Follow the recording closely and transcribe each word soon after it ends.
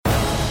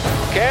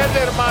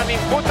Kelderman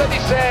in punta di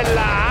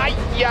sella. Ai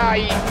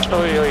ai.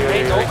 Oei.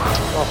 Nee, toch?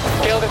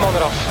 Kelderman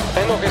eraf.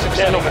 En nog eens een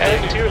bestelling.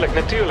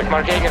 Natuurlijk.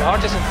 Maar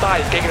Gegenhardt is een taai.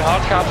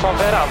 Gegenhardt gaat van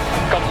ver aan.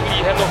 Kan Hilly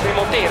hem nog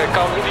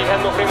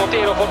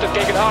remonteren? Of wordt het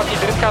Gegenhardt die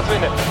de rit gaat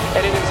winnen?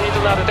 En in een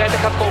zetel naar de tijd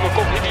gaat komen.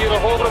 Komt Hilly er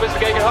nog over of is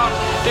het Gegenhardt?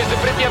 Het is de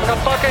Brit die hem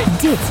gaat pakken.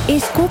 Dit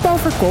is Kop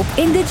over Kop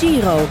in de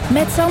Giro.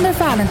 Met Sander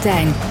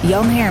Valentijn,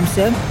 Jan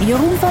Hermsen,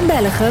 Jeroen van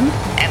Bellegem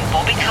en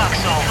Bobby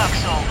Traxel.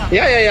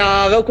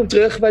 Ja, welkom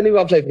terug bij een nieuwe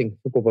aflevering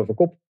van Kop over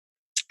Kop.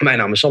 Mijn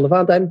naam is Sander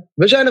Valentijn.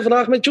 We zijn er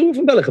vandaag met Jeroen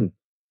van Bellegem,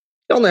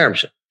 Jan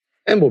Hermsen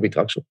en Bobby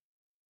Traxel.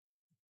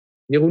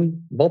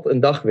 Jeroen, wat een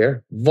dag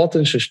weer. Wat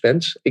een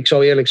suspense. Ik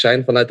zal eerlijk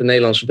zijn, vanuit de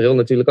Nederlandse bril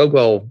natuurlijk ook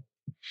wel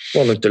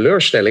een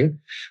teleurstelling.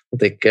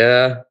 Want ik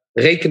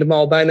rekende me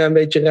al bijna een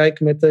beetje rijk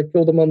met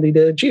Kelderman die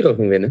de Giro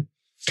ging winnen.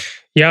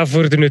 Ja,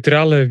 voor de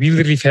neutrale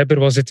wielerliefhebber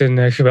was dit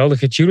een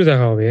geweldige Giro-dag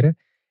alweer. Hè?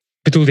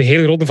 Ik bedoel, de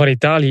hele ronde van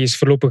Italië is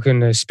voorlopig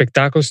een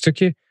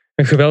spektakelstukje.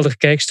 Een geweldig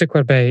kijkstuk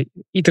waarbij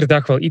iedere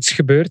dag wel iets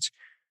gebeurt.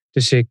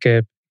 Dus ik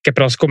heb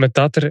er als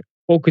commentator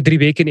ook 3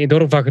 weken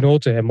enorm van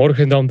genoten. En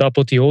morgen dan de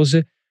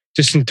apotheose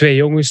tussen 2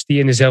 jongens die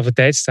in dezelfde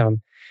tijd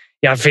staan.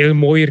 Ja, veel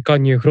mooier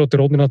kan je een grote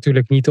ronde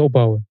natuurlijk niet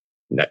opbouwen.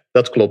 Nee,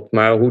 dat klopt.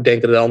 Maar hoe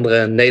denken de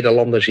andere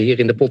Nederlanders hier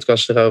in de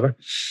podcast erover?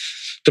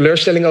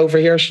 Teleurstelling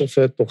overheerst of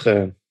toch...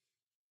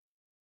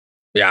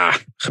 Ja,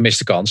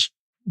 gemiste kans.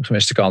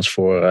 Gemiste kans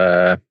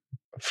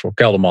voor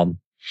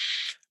Kelderman.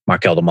 Maar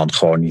Kelderman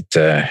gewoon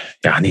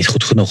niet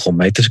goed genoeg om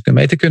mee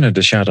te kunnen.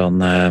 Dus ja,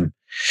 dan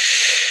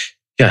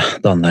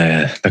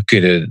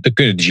kun je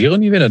de Giro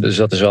niet winnen. Dus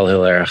dat is wel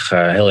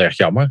heel erg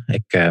jammer.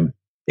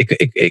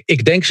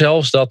 Ik denk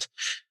zelfs dat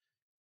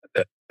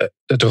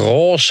het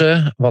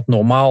roze, wat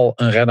normaal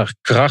een renner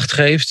kracht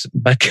geeft,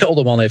 bij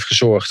Kelderman heeft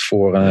gezorgd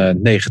voor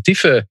een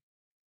negatieve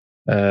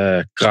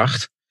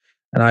kracht.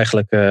 En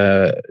eigenlijk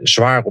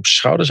zwaar op zijn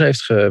schouders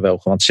heeft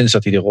gewogen. Want sinds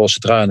dat hij de roze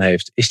trui aan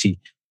heeft, is hij,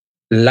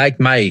 lijkt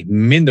mij,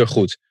 minder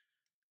goed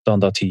dan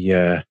dat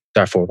hij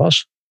daarvoor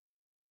was.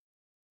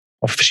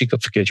 Of zie ik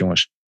dat verkeerd,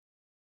 jongens?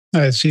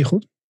 Nee, dat zie je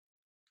goed.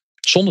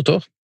 Zonde,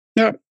 toch?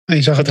 Ja, en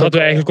je zag dat hadden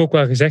we eigenlijk ook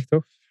wel gezegd,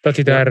 toch? Dat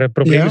hij daar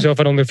problemen zou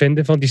van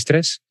ondervinden, van die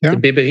stress. Ja. De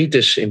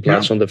bibberitis in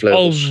plaats van de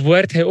vleugels. Al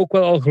werd hij ook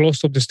wel al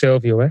gelost op de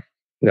Stelvio, hè?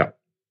 Ja,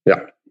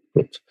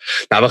 klopt.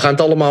 Nou, we gaan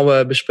het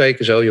allemaal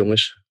bespreken zo,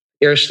 jongens.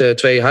 Eerst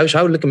 2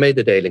 huishoudelijke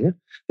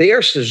mededelingen. De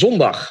eerste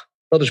zondag,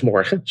 dat is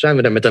morgen, zijn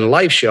we er met een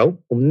live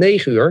show. Om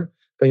 9 uur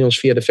kan je ons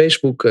via de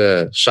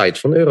Facebook-site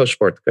van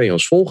Eurosport kan je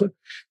ons volgen.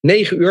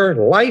 9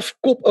 uur live,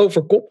 kop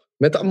over kop.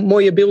 Met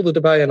mooie beelden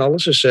erbij en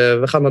alles. Dus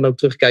we gaan dan ook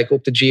terugkijken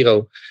op de Giro.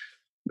 Een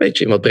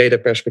beetje in wat breder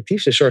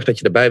perspectief. Dus zorg dat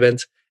je erbij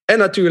bent. En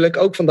natuurlijk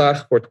ook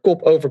vandaag wordt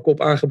kop over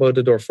kop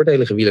aangeboden door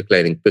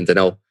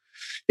voordeligewielerkleding.nl.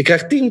 Je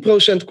krijgt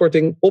 10%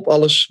 korting op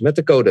alles met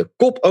de code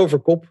kop over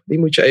kop. Die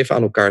moet je even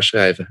aan elkaar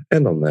schrijven.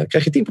 En dan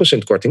krijg je 10%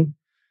 korting.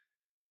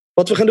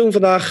 Wat we gaan doen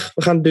vandaag,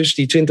 we gaan dus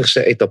die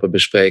 20e etappe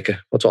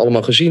bespreken. Wat we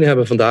allemaal gezien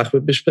hebben vandaag.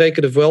 We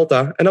bespreken de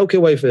Vuelta en ook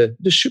heel even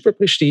de Super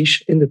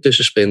Prestige in de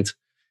tussensprint.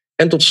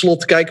 En tot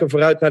slot kijken we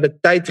vooruit naar de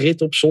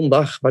tijdrit op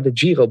zondag, waar de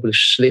Giro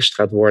beslist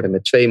gaat worden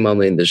met 2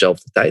 mannen in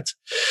dezelfde tijd.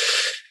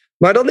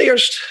 Maar dan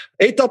eerst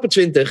etappe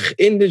 20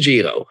 in de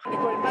Giro.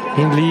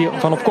 Hindley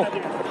van op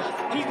kop.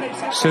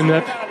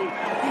 Sunweb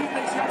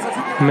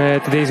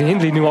met deze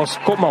Hindley nu als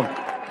kopman.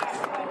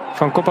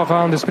 Van kop af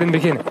aan de sprint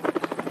beginnen.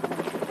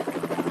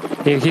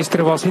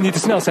 Gisteren was Hindley te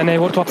snel en hij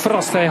wordt wat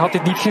verrast. Hij had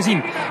dit niet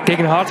gezien.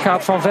 Gegenhardt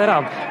gaat van ver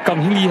aan. Kan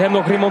Hindley hem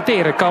nog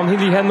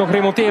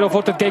remonteren? Of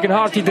wordt het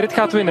Gegenhardt die de rit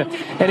gaat winnen?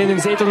 En in een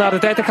zetel naar de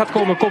tijd gaat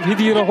komen. Komt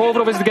Hindley er nog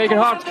over of is het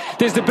Gegenhardt?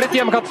 Het is de Brit die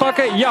hem gaat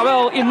pakken.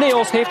 Jawel,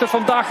 Ineos heeft het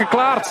vandaag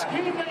geklaard.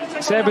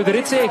 Ze hebben de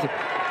ritzege.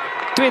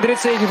 2e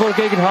ritzege voor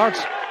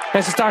Gegenhardt.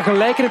 En ze staan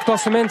gelijk in het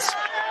klassement.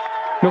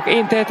 Nog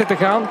 1 tijd te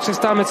gaan. Ze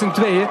staan met z'n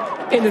tweeën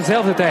in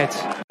dezelfde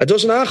tijd. Het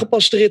was een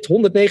aangepaste rit,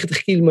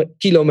 190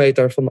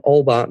 kilometer van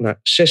Alba naar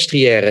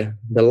Sestriere.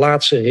 De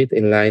laatste rit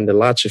in lijn, de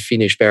laatste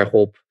finish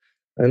bergop.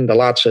 En de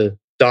laatste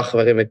dag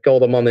waarin we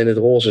Kelderman in het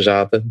roze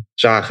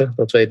zagen.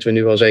 Dat weten we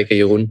nu wel zeker,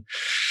 Jeroen.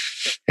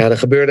 Ja, er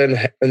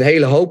gebeurde een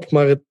hele hoop,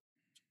 maar het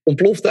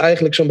ontplofte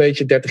eigenlijk zo'n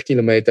beetje 30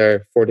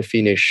 kilometer voor de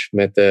finish.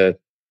 Met,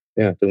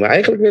 toen we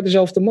eigenlijk weer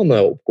dezelfde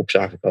mannen op kop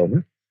zagen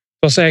komen.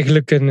 Het was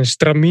eigenlijk een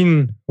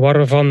stramien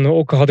waarvan we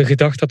ook hadden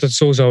gedacht dat het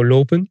zo zou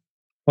lopen.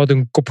 We hadden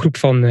een kopgroep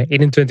van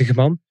 21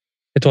 man.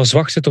 Het was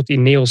wachten tot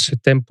Ineos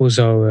het tempo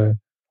zou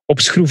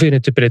opschroeven in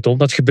het peloton.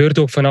 Dat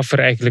gebeurde ook vanaf er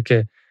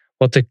eigenlijk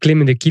wat de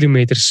klimmende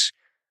kilometers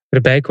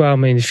erbij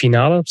kwamen in de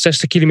finale. Op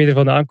 60 kilometer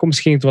van de aankomst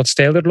ging het wat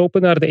steiler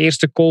lopen naar de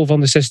eerste col van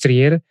de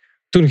Sestriere.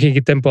 Toen ging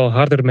het tempo al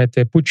harder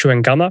met Puccio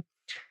en Ganna.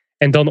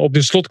 En dan op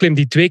de slotklim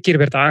die 2 keer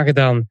werd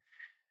aangedaan,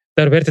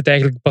 daar werd het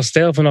eigenlijk pas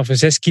steil vanaf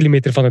 6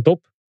 kilometer van de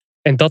top.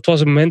 En dat was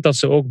het moment dat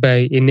ze ook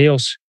bij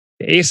Ineos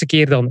de eerste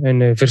keer dan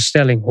een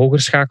versnelling hoger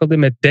schakelden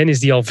met Dennis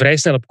die al vrij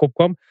snel op kop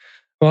kwam.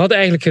 We hadden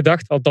eigenlijk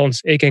gedacht,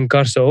 althans ik en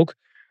Karsten ook,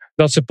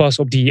 dat ze pas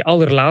op die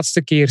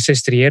allerlaatste keer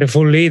Sestriere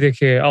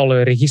volledig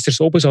alle registers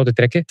open zouden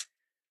trekken.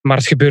 Maar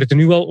het gebeurde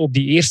nu al op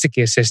die eerste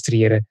keer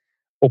Sestriere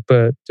op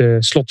de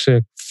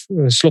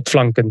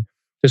slotflanken.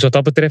 Dus wat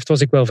dat betreft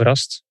was ik wel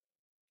verrast.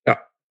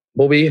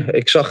 Bobby,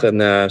 ik zag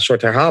een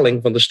soort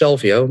herhaling van de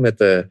Stelvio met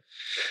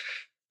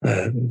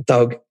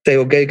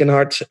Theo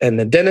Gegenhardt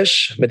en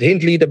Dennis met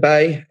Hindley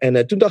erbij.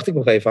 En toen dacht ik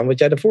nog even aan wat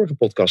jij de vorige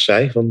podcast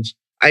zei. Want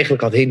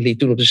eigenlijk had Hindley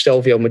toen op de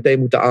Stelvio meteen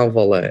moeten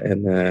aanvallen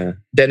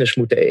en Dennis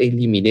moeten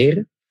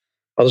elimineren.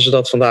 Hadden ze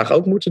dat vandaag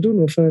ook moeten doen?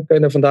 Of kun je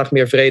er vandaag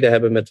meer vrede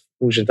hebben met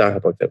hoe ze het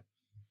aangepakt hebben?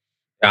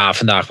 Ja,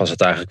 vandaag was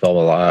het eigenlijk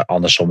wel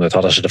andersom. Dat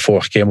hadden ze de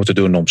vorige keer moeten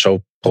doen om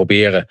zo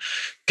proberen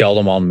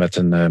Kelderman met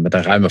een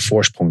ruime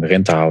voorsprong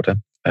erin te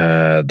houden.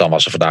 Dan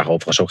was er vandaag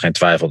overigens ook geen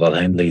twijfel dat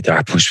Hindley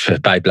daar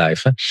moest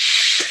bijblijven.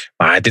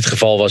 Maar in dit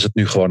geval was het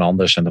nu gewoon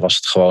anders. En dan was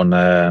het gewoon...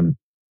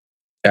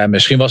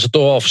 misschien was het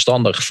toch wel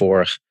verstandig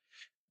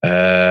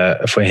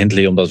voor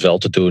Hindley om dat wel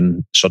te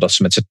doen. Zodat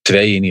ze met z'n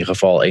tweeën in ieder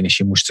geval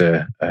energie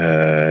moesten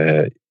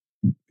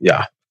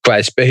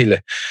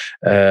kwijtspelen.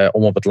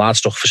 Om op het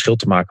laatst toch verschil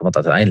te maken. Want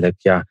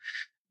uiteindelijk,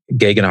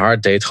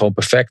 Gegenhardt deed het gewoon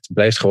perfect.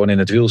 Bleef gewoon in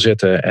het wiel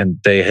zitten en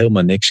deed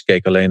helemaal niks.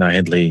 Keek alleen naar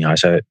Hindley. Hij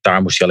zei,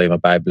 daar moest hij alleen maar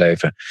bij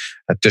blijven.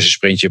 Het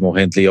tussensprintje mocht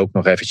Hindley ook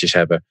nog eventjes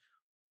hebben.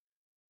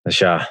 Dus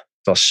ja,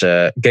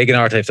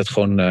 Gegenhardt heeft het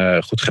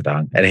gewoon goed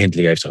gedaan. En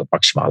Hindley heeft er het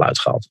maximale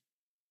uitgehaald.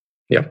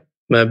 Ja,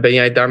 maar ben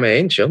jij het daarmee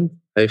eens,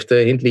 Jan? Heeft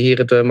Hindley hier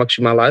het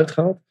maximale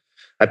uitgehaald?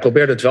 Hij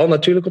probeerde het wel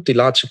natuurlijk op die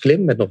laatste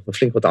klim met nog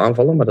flink wat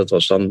aanvallen. Maar dat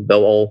was dan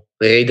wel al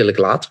redelijk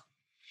laat.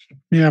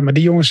 Ja, maar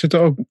die jongens zitten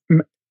ook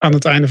aan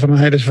het einde van een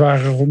hele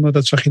zware ronde.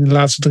 Dat zag je in de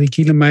laatste 3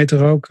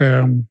 kilometer ook.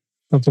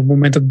 Dat op het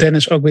moment dat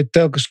Dennis ook weer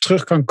telkens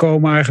terug kan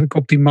komen eigenlijk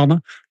op die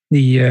mannen.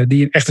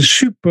 Die echt een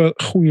super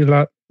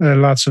goede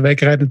laatste week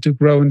rijdt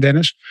natuurlijk, Rowan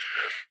Dennis.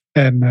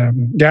 En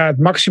het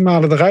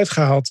maximale eruit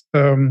gehaald.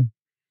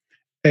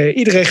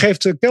 Iedereen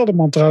geeft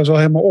Kelderman trouwens al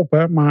helemaal op.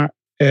 Hè? Maar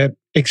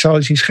ik zal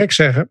eens iets gek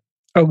zeggen.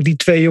 Ook die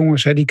 2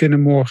 jongens, die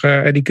kunnen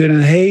morgen die kunnen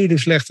een hele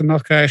slechte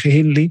nacht krijgen.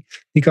 Hindley,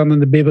 die kan in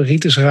de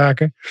bibberitis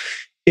raken.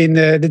 In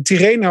de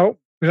Tirreno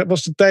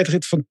was de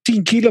tijdrit van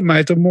 10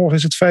 kilometer. Morgen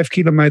is het 5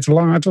 kilometer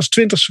langer. Het was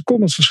 20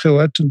 seconden het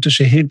verschil toen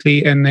tussen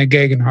Hindley en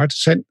Gegenhardt.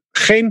 Het zijn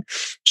geen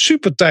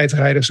super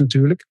tijdrijders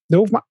natuurlijk. Er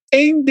hoeft maar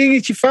 1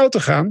 dingetje fout te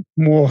gaan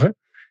morgen.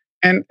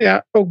 En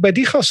ja, ook bij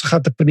die gasten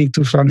gaat de paniek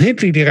toeslaan.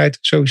 Hindley die rijdt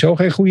sowieso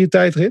geen goede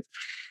tijdrit.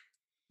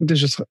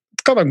 Dus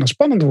het kan ook nog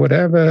spannend worden.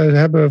 Hè? We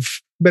hebben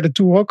bij de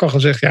Tour ook al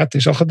gezegd, het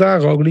is al gedaan.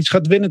 Roglic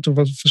gaat winnen. Toen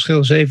was het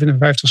verschil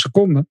 57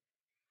 seconden.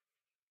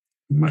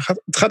 Maar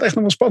het gaat echt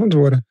nog wel spannend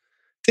worden.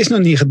 Het is nog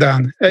niet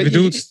gedaan.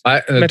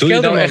 Doe je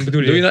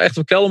nou echt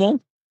op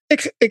Kelderman?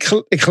 Ik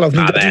geloof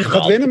niet dat hij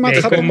gaat winnen, maar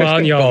het gaat kom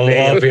aan, Jan.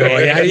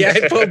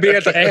 Jij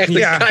probeert er echt een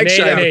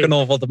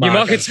kijkcijferkanon van te maken.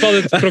 Je mag het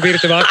spannend proberen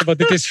te maken, maar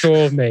dit is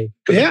gewoon nee.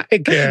 Ja,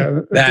 ik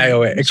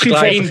misschien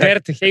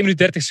 1 minuut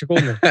 30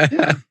 seconden.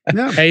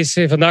 Ja. Hij is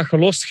vandaag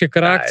gelost,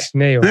 gekraakt.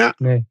 Nee hoor. Ja.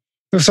 Nee.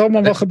 Dat zal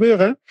allemaal wel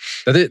gebeuren.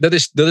 Dat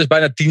is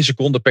bijna 10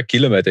 seconden per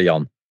kilometer,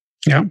 Jan.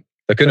 Ja.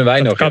 Dat kunnen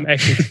wij nog kan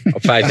echt niet.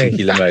 Op 15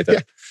 kilometer.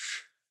 Ja.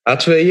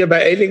 Laten we hier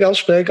bij één ding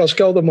afspreken. Als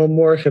Kelderman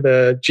morgen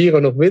de Giro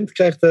nog wint,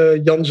 krijgt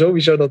Jan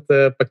sowieso dat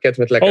pakket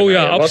met lekker. Oh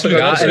ja, absoluut.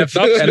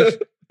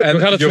 En we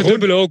gaan het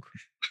verdubbelen ook.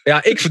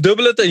 Ja, ik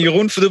verdubbel het en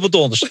Jeroen verdubbelt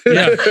ons.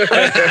 Ja,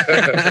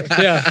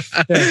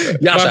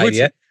 zei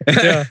je.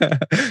 Ja.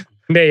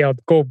 Nee, Jan,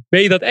 kom.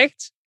 Ben je dat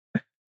echt?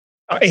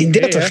 1,30,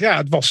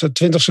 het was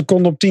 20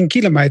 seconden op 10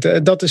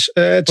 kilometer. Dat is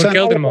het voor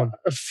Kelderman.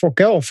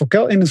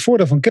 In het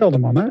voordeel van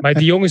Kelderman. Hè? Maar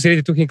die jongens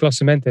reden toch geen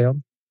klassement, hè,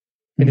 Jan?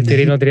 In de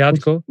Tirreno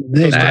Adriatico?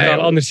 Nee, dat is een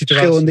andere situatie. Het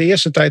verschil in de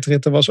eerste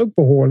tijdritten was ook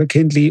behoorlijk.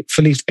 Hindley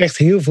verliest echt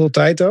heel veel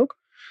tijd ook.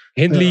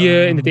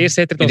 Hindley in de eerste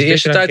tijdrit was in de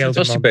eerste tijdrit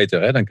was hij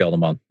beter dan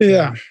Kelderman.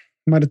 Ja,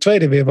 maar de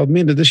tweede weer wat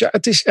minder. Dus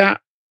het is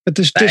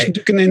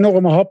natuurlijk een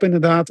enorme hap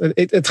inderdaad.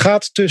 Het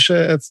gaat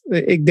tussen...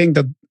 ik denk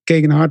dat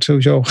Gegenhardt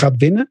sowieso gaat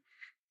winnen.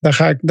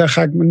 Daar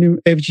ga ik me nu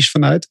eventjes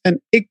vanuit.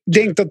 En ik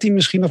denk dat hij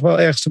misschien nog wel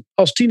ergens...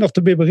 Als hij nog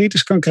de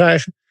bibberitis kan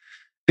krijgen...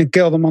 En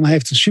Kelderman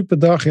heeft een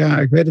superdag. Ja,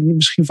 ik weet het niet.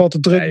 Misschien valt de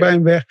druk bij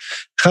hem weg.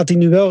 Gaat hij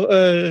nu wel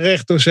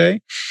recht door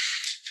zee?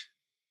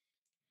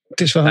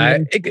 Het is wel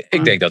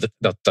ik denk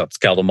dat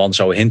Kelderman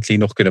zou Hindley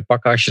nog kunnen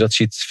pakken. Als je dat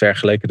ziet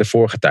vergeleken de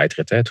vorige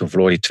tijdrit. Hè. Toen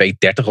verloor hij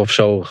 2:30 of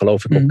zo,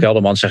 geloof ik, op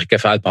Kelderman. Zeg ik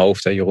even uit mijn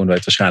hoofd. Hè. Jeroen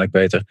weet waarschijnlijk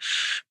beter.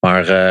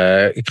 Maar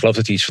ik geloof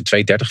dat hij iets van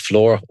 2:30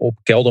 verloor op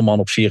Kelderman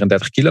op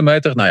 34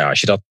 kilometer. Nou ja, als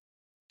je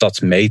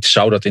dat meet,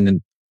 zou dat in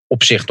een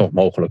op zich nog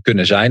mogelijk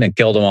kunnen zijn. En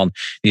Kelderman,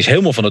 die is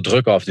helemaal van de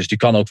druk af. Dus die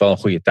kan ook wel een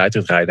goede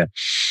tijdrit rijden.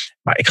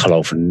 Maar ik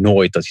geloof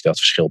nooit dat hij dat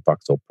verschil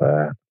pakt op...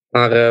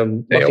 Maar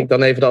mag ik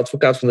dan even de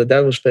advocaat van de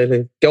duivel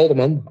spelen?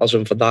 Kelderman, als we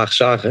hem vandaag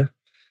zagen.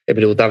 Ik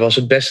bedoel, daar was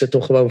het beste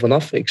toch gewoon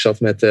vanaf. Ik zat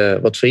met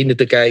wat vrienden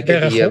te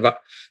kijken.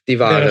 Die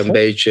waren een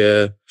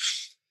beetje...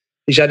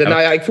 Die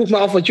zeiden, ik vroeg me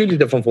af wat jullie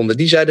ervan vonden.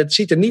 Die zeiden, het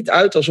ziet er niet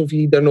uit alsof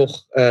hij er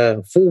nog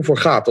vol voor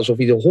gaat. Alsof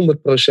hij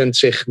er 100%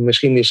 zich...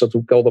 Misschien is dat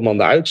hoe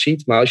Kelderman eruit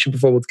ziet. Maar als je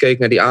bijvoorbeeld keek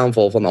naar die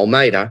aanval van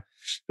Almeida...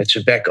 met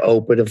zijn bek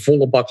open, de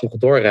volle bak nog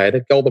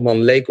doorrijden.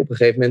 Kelderman leek op een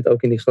gegeven moment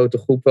ook in die grote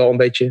groep... wel een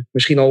beetje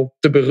misschien al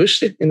te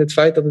berusten in het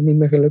feit dat het niet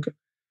meer gaat lukken.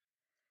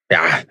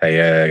 Ja,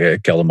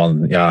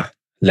 Kelderman,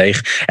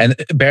 leeg. En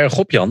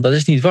bergop, Jan, dat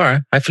is niet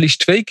waar. Hij verliest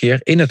 2 keer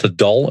in het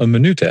dal een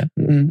minuut, hè?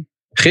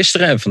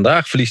 Gisteren en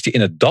vandaag verliest hij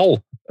in het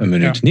dal een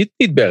minuut.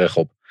 Niet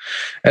bergop.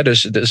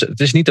 Dus het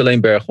is niet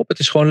alleen bergop. Het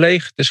is gewoon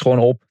leeg. Het is gewoon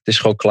op. Het is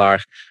gewoon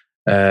klaar.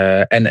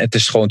 En het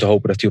is gewoon te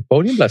hopen dat hij op het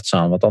podium blijft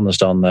staan. Want anders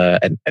dan...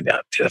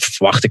 dat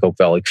verwacht ik ook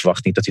wel. Ik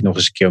verwacht niet dat hij nog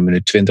eens een keer een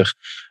minuut 20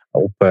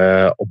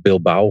 op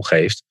Bilbao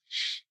geeft.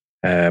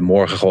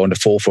 Morgen gewoon er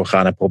vol voor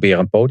gaan en proberen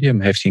een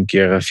podium. Heeft hij een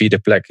keer een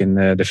 4e plek in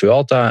de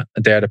Vuelta.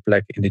 Een 3e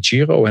plek in de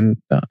Giro.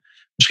 En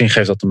misschien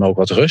geeft dat hem ook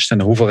wat rust.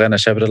 En hoeveel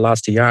renners hebben de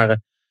laatste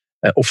jaren...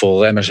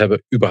 hoeveel renners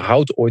hebben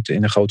überhaupt ooit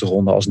in een grote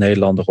ronde als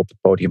Nederlander op het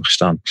podium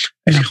gestaan.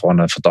 Heeft hij gewoon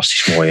een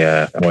fantastisch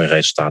mooi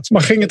resultaat.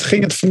 Maar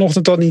ging het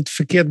vanochtend al niet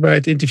verkeerd bij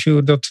het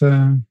interview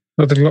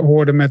dat ik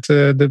hoorde met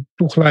de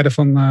ploegleider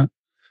van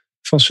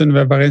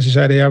Sunweb, waarin ze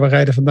zeiden, we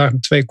rijden vandaag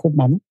met 2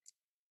 kopmannen.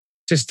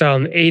 Ze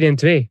staan 1 en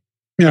 2.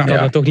 Ik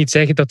kan toch niet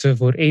zeggen dat we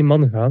voor 1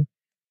 man gaan.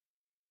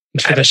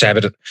 Ze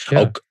hebben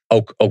het,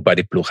 ook bij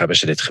die ploeg hebben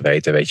ze dit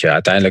geweten, weet je.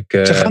 Uiteindelijk...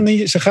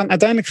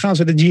 Uiteindelijk gaan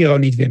ze de Giro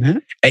niet winnen, hè?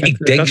 En ik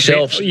denk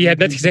zelfs... Je hebt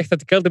net gezegd dat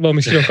de Kelderman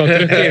misschien nog kan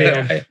terugkeren,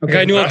 Jan. Dan ga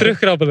je nu al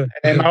terugkrabbelen.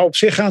 Maar op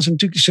zich gaan ze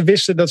natuurlijk... Ze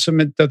wisten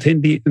dat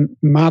Hindley een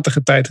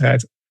matige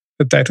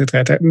tijdrit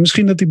rijdt.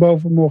 Misschien dat hij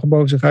morgen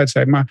boven zich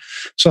uitzijt.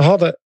 Maar ze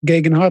hadden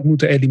Gegenhardt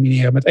moeten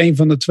elimineren met 1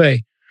 van de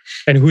 2.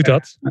 En hoe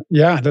dat?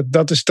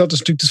 Dat is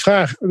natuurlijk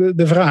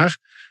de vraag.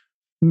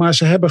 Maar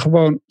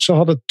ze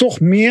hadden toch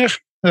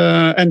meer... we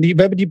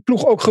hebben die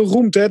ploeg ook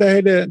geroemd, hè,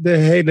 de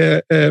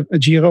hele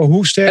Giro,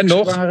 hoe sterk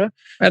ze waren.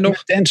 En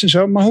nog. En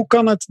zo. Maar hoe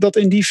kan het dat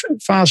in die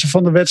fase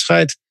van de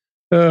wedstrijd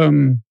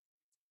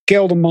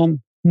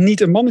Kelderman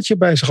niet een mannetje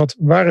bij zich had?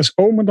 Waar is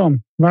Ome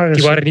dan?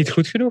 Die waren niet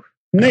goed genoeg?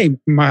 Nee,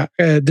 maar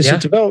er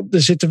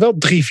zitten wel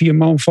 3-4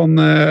 man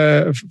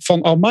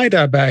van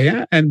Almeida bij.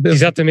 Hè? En die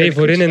zaten mee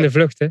voorin in de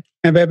vlucht. Hè?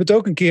 En we hebben het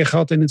ook een keer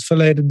gehad in het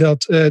verleden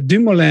dat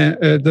Dumoulin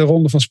de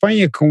Ronde van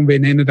Spanje kon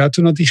winnen. Inderdaad.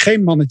 Toen had hij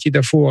geen mannetje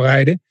daarvoor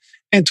rijden.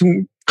 En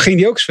toen ging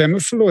hij ook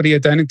zwemmen, verloor hij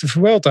uiteindelijk de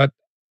Vuelta.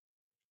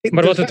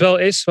 Maar wat het wel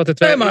is...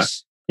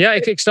 Ja,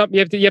 ik snap,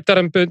 je hebt daar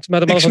een punt. Maar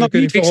de mannen van de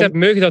Koning Quickstep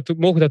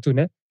mogen dat doen.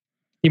 Hè?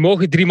 Die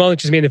mogen 3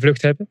 mannetjes mee in de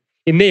vlucht hebben.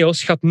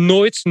 Ineos gaat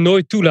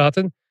nooit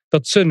toelaten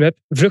dat Sunweb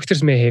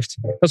vluchters mee heeft.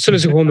 Dat zullen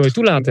ze gewoon nooit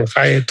toelaten.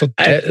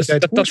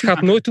 Dat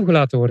gaat nooit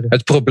toegelaten worden.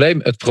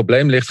 Het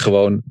probleem ligt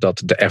gewoon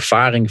dat de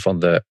ervaring van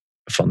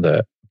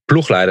de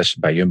ploegleiders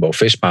bij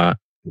Jumbo-Visma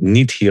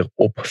niet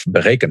hierop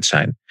berekend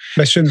zijn.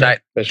 Bij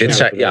Sunweb.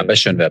 Bij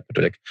Sunweb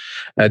bedoel ik.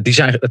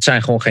 Het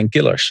zijn gewoon geen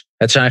killers.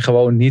 Het zijn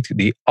gewoon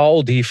niet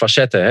al die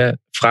facetten. Hè,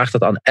 vraagt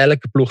het aan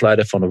elke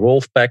ploegleider van de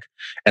Wolfpack.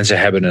 En ze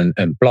hebben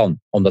een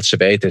plan. Omdat ze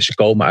weten, ze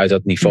komen uit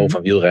dat niveau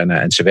van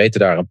wielrennen. En ze weten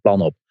daar een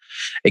plan op.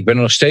 Ik ben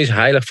er nog steeds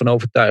heilig van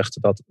overtuigd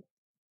dat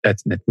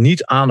het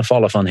niet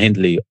aanvallen van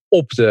Hindley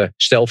op de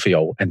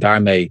Stelvio en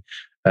daarmee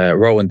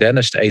Rowan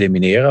Dennis te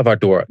elimineren,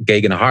 waardoor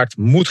Gegenhardt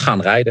moet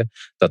gaan rijden,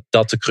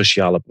 dat de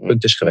cruciale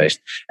punt is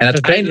geweest. En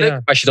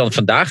uiteindelijk, als je dan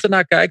vandaag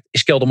ernaar kijkt,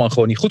 is Kelderman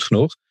gewoon niet goed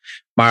genoeg.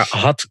 Maar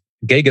had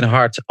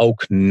Gegenhardt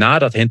ook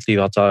nadat Hindley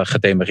had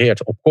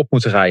gedemareerd op kop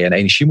moeten rijden en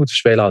energie moeten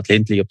spelen, had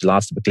Hindley op de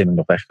laatste beklimming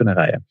nog weg kunnen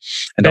rijden.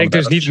 Daar ben ik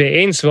dus niet mee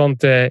eens,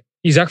 want je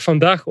zag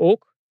vandaag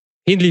ook,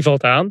 Hindley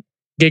valt aan,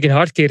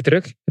 Gegenhardt keert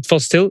terug, het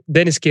valt stil,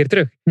 Dennis keert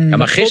terug. Ja,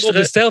 maar gisteren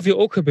op de Stelvio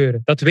ook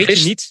gebeuren. Dat weet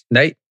je niet.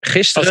 Nee,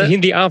 gisteren... Als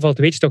Hindley aanvalt,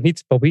 weet je toch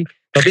niet, Bobby,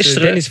 dat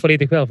Dennis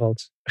volledig wel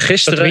valt.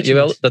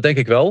 Gisteren, dat denk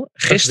ik wel.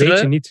 Dat weet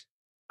je niet.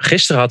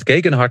 Gisteren had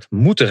Gegenhardt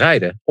moeten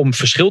rijden om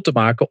verschil te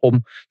maken,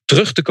 om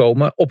terug te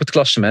komen op het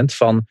klassement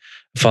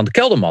van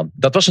Kelderman.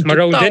 Dat was maar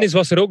Rowan Dennis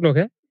was er ook nog,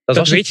 hè?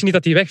 Dat weet je niet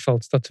dat hij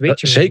wegvalt. Dat weet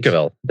je zeker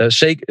wel.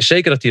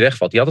 Zeker dat hij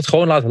wegvalt. Die had het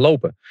gewoon laten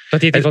lopen. Dat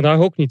deed hij vandaag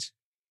ook niet.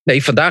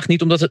 Nee, vandaag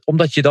niet,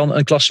 omdat je dan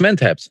een klassement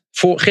hebt.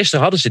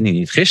 Gisteren hadden ze het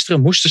niet.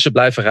 Gisteren moesten ze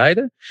blijven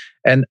rijden.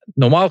 En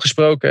normaal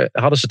gesproken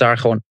hadden ze daar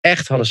gewoon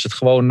het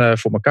gewoon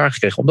voor elkaar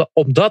gekregen.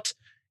 Omdat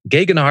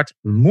Gegenhardt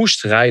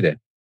moest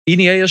rijden.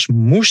 Ineos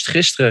moest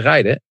gisteren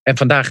rijden en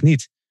vandaag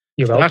niet.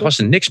 Vandaag was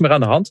er niks meer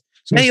aan de hand.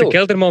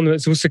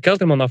 Ze moesten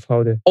Kelderman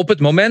afhouden. Op het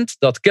moment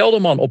dat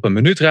Kelderman op een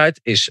minuut rijdt,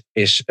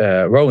 is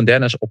Rowan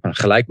Dennis op een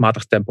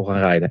gelijkmatig tempo gaan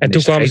rijden. En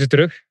toen kwamen ze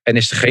terug. En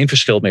is er geen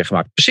verschil meer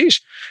gemaakt.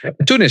 Precies.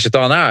 En toen is het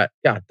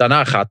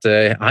daarna gaat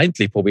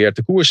Hindley proberen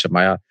te koersen.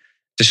 Maar het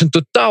is een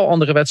totaal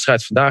andere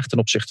wedstrijd vandaag ten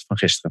opzichte van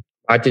gisteren.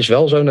 Maar het is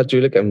wel zo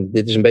natuurlijk, en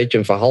dit is een beetje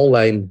een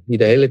verhaallijn die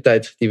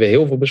we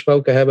heel veel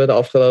besproken hebben de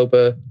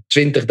afgelopen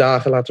 20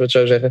 dagen, laten we het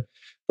zo zeggen.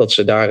 Dat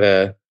ze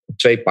daar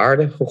 2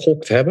 paarden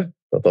gegokt hebben.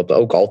 Dat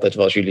ook altijd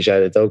was, jullie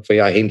zeiden het ook,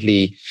 van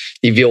Hindley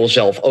die wil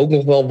zelf ook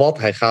nog wel wat.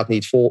 Hij gaat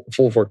niet vol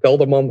voor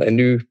Kelderman. En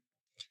nu,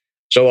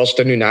 zoals het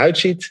er nu naar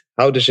uitziet,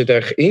 houden ze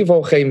er in ieder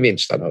geval geen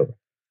winst aan over.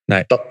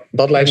 Nee.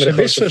 Dat lijkt me de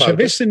grootste fout. Ze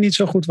wisten niet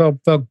zo goed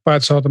welk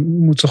paard ze hadden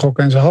moeten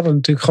gokken. En ze hadden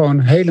natuurlijk gewoon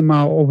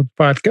helemaal op het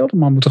paard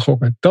Kelderman moeten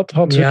gokken.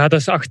 Ja, dat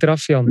is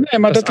achteraf, Jan. Nee,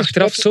 maar dat is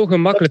achteraf zo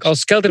gemakkelijk.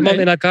 Als Kelderman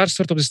in elkaar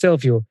stort op de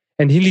Stelvio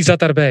en Hindley zat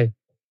daarbij.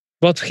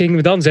 Wat gingen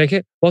we dan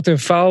zeggen? Wat een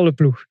faalde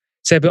ploeg.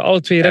 Ze hebben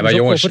alle 2 renners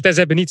opgeofferd en ze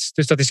hebben niets.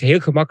 Dus dat is heel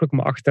gemakkelijk om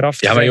achteraf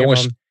te zeggen.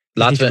 Jongens,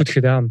 niet goed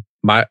gedaan.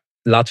 Maar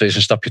laten we eens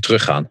een stapje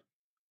terug gaan.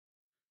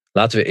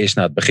 Laten we eens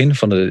naar het begin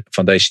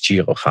van deze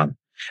Giro gaan.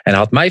 En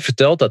hij had mij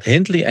verteld dat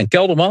Hindley en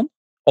Kelderman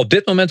op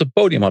dit moment op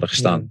het podium hadden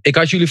gestaan. Ik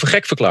had jullie voor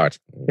gek verklaard.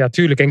 Ja,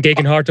 tuurlijk. En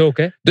Gegenhardt ook,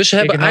 hè. Dus ze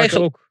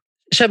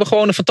hebben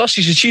gewoon een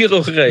fantastische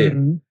Giro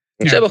gereden.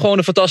 Ze hebben gewoon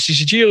een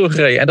fantastische Giro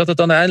gereden. En dat het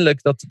dan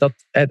uiteindelijk,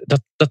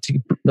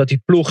 dat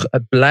die ploeg,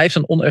 het blijft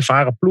een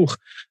onervaren ploeg.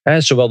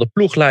 Zowel de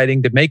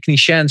ploegleiding, de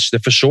mechaniciens, de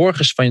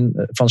verzorgers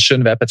van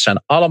Sunweb. Het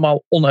zijn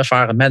allemaal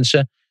onervaren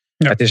mensen.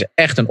 Ja. Het is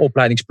echt een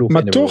opleidingsploeg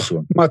in de World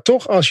Tour. Maar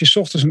toch, als je 's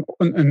ochtends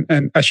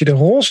als je de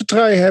roze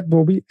trui hebt,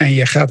 Bobby, en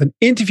je gaat een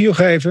interview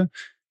geven,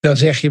 dan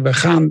zeg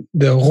je,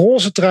 de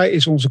roze trui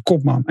is onze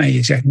kopman. En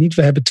je zegt niet,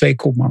 we hebben 2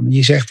 kopmannen.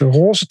 Je zegt de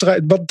roze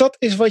trui, want dat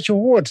is wat je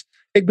hoort.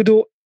 Ik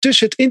bedoel,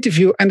 tussen het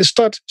interview en de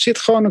start zit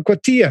gewoon een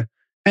kwartier.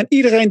 En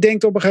iedereen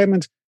denkt op een gegeven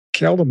moment,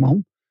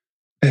 Kelderman,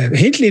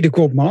 Hindley de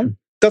kopman,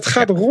 dat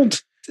gaat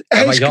rond.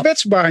 Hij is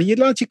kwetsbaar. Je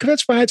laat je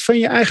kwetsbaarheid van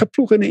je eigen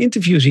ploeg in een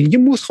interview zien. Je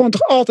moet gewoon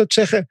toch altijd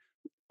zeggen,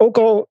 ook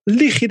al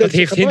lieg je dat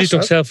heeft Hindley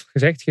toch zelf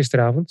gezegd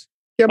gisteravond?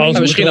 Ja,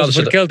 maar misschien hadden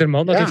ze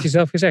Kelderman, dat heeft hij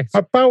zelf gezegd.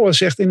 Maar Power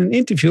zegt in een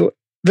interview,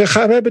 we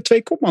hebben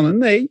 2 kopmannen.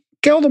 Nee,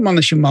 Kelderman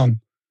is je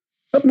man.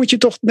 Dat moet je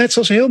toch, net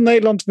zoals heel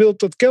Nederland wil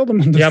dat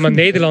Kelderman... Ja, maar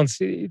Nederland,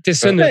 het is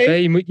Sunweb.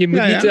 Nee. Je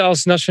moet niet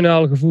als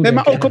nationaal gevoel... Nee,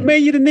 maar ook al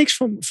meen je er niks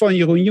van,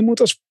 Jeroen. Je moet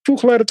als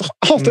ploegleider toch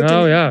altijd...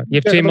 Nou ja, je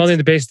hebt 2 man in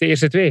de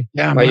eerste 2.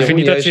 Ja, maar ik vind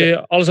niet dat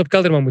je alles op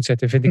Kelderman moet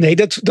zetten, vind ik. Nee,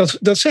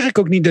 dat zeg ik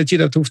ook niet dat je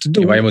dat hoeft te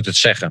doen. Ja, maar je moet het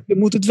zeggen. Je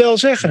moet het wel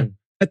zeggen.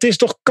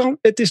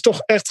 Het is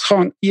toch echt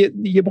gewoon...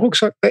 Je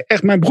broekzak,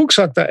 echt mijn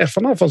broekzak daar echt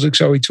vanaf als ik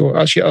zoiets hoor.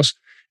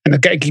 En dan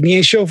kijk ik niet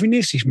eens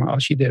chauvinistisch, maar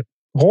als je de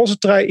roze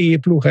trui in je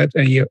ploeg hebt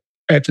en je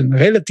hebt een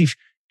relatief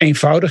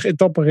eenvoudig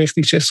etappe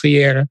richting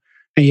Sestriere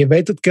en je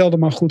weet dat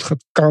Kelderman goed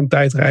kan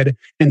tijdrijden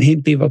en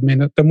Hindley wat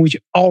minder, dan moet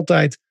je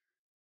altijd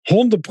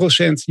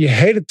 100% je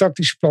hele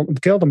tactische plan op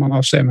Kelderman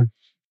afstemmen.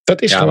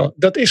 Dat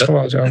is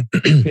gewoon zo.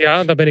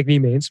 Ja, daar ben ik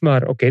niet mee eens,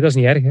 maar oké, dat is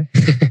niet erg, hè?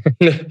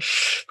 We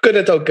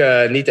kunnen het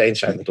ook niet eens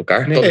zijn met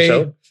elkaar. Nee. Dat is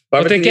zo.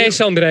 Wat denk jij,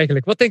 Sander,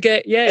 eigenlijk? Wat denk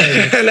jij?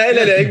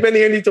 Nee, ik ben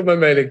hier niet om mijn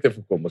mening te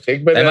verkondigen.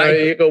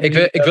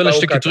 Ik wil een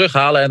stukje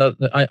terughalen en dat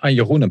aan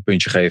Jeroen een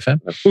puntje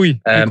geven. Oei,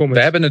 we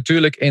hebben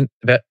natuurlijk in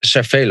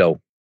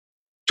Cervelo,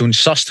 toen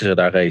Sastre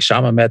daar reed,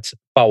 samen met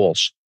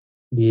Pauwels.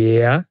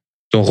 Ja.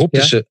 Toen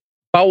roepten ze,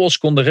 Pauwels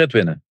kon de rit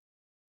winnen.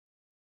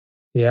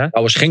 Ja.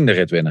 Pauwels ging de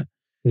rit winnen.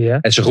 Ja.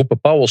 En ze roepen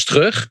Pauwels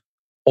terug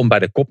om bij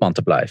de kopman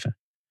te blijven.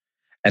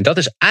 En dat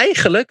is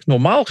eigenlijk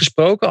normaal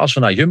gesproken, als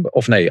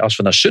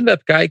we naar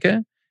Sunweb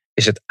kijken,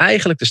 is het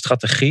eigenlijk de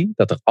strategie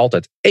dat er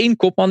altijd 1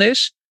 kopman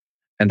is.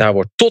 En daar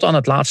wordt tot aan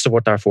het laatste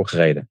wordt daarvoor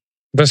gereden.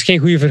 Dat is geen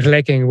goede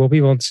vergelijking, Bobby,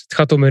 want het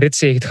gaat om een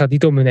ritzege. Het gaat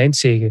niet om een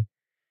eindzege.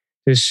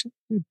 Dus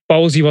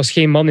Pauwels was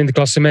geen man in het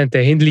klassement.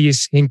 Hindley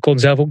kon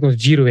zelf ook nog de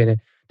Giro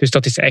winnen. Dus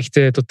dat is echt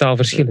totaal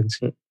verschillend.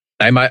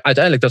 Nee, maar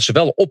uiteindelijk dat ze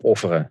wel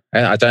opofferen.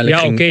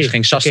 Uiteindelijk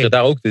ging Sastre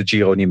daar ook de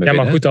Giro niet meer winnen.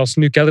 Ja, maar goed, als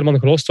nu Kelderman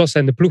gelost was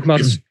en de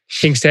ploegmaats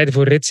ging strijden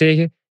voor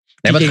ritzegen.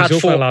 Nee, maar het gaat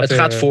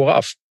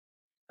vooraf.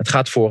 Het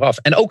gaat vooraf.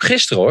 En ook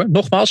gisteren hoor.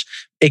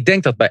 Nogmaals, ik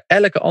denk dat bij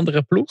elke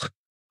andere ploeg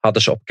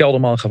hadden ze op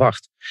Kelderman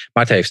gewacht.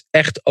 Maar het heeft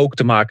echt ook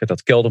te maken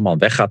dat Kelderman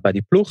weggaat bij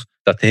die ploeg.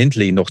 Dat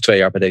Hindley nog 2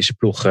 jaar bij deze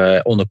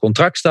ploeg onder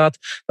contract staat.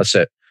 Dat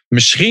ze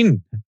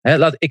misschien...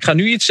 ik ga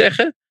nu iets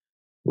zeggen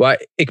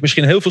waar ik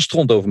misschien heel veel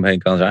stront over me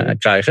heen kan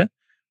krijgen.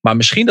 Maar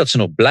misschien dat ze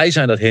nog blij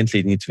zijn dat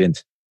Hindley niet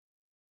wint.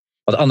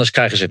 Want anders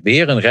krijgen ze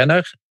weer een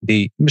renner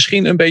die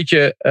misschien een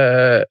beetje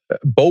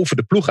boven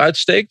de ploeg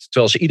uitsteekt.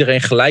 Terwijl ze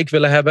iedereen gelijk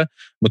willen hebben.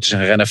 Moeten ze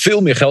een renner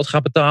veel meer geld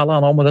gaan betalen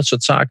aan allemaal dat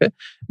soort zaken.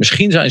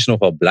 Misschien zijn ze nog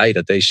wel blij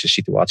dat deze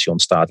situatie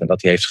ontstaat. En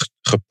dat hij heeft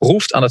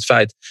geproefd aan het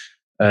feit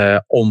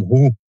om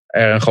hoe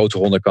er een grote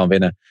ronde kan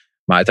winnen.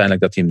 Maar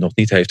uiteindelijk dat hij hem nog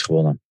niet heeft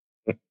gewonnen.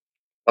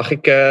 Mag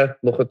ik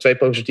nog 2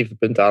 positieve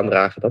punten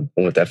aandragen dan?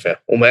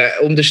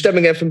 Om de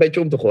stemming even een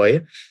beetje om te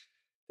gooien.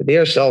 Ten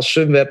eerste als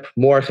Sunweb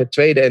morgen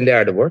 2e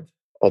en 3e wordt.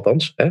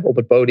 Althans, op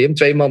het podium.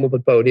 2 man op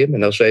het podium.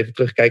 En als we even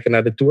terugkijken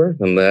naar de Tour.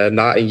 Dan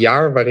na een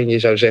jaar waarin je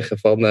zou zeggen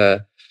van...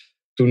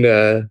 toen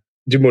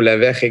Dumoulin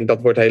wegging,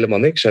 dat wordt helemaal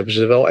niks. Hebben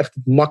ze er wel echt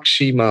het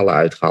maximale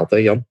uitgehaald, hè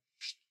Jan?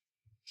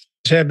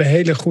 Ze hebben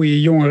hele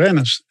goede jonge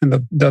renners.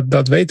 En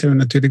dat weten we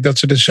natuurlijk. Dat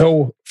ze er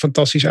zo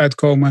fantastisch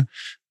uitkomen.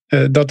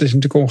 Dat is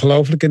natuurlijk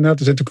ongelooflijk inderdaad.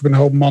 Er zijn natuurlijk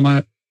een hoop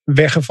mannen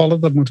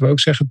weggevallen. Dat moeten we ook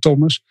zeggen.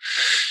 Thomas.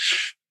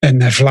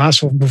 En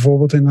Vlaashoff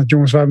bijvoorbeeld. En dat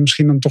jongens waar we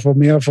misschien dan toch wat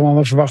meer van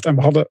hadden verwacht. En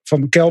we hadden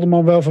van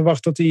Kelderman wel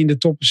verwacht dat hij in de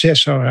top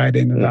 6 zou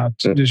rijden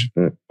inderdaad. Dus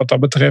wat dat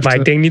betreft... Maar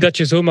ik denk niet dat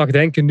je zo mag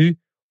denken nu.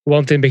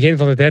 Want in het begin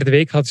van de 3e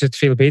week hadden ze het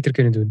veel beter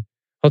kunnen doen.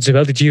 Hadden ze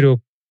wel de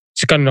Giro...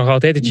 Ze kan nog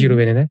altijd de Giro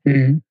winnen. Hè?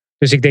 Mm-hmm.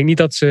 Dus ik denk niet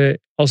dat ze...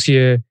 Als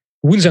je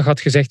woensdag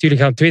had gezegd, jullie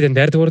gaan 2e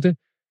en 3e worden...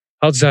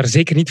 hadden ze daar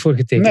zeker niet voor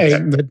getekend.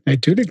 Nee,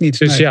 natuurlijk niet.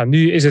 Dus ja,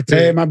 nu is het...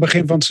 Nee, maar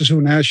begin van het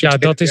seizoen. Hè, ja,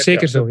 dat is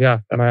zeker zo.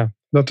 Ja, maar ja.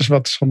 Dat is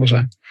wat zonder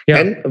zijn. Ja,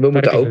 en we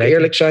moeten ook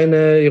eerlijk zijn,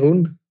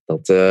 Jeroen.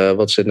 Dat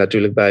wat ze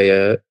natuurlijk bij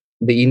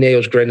de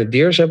Ineos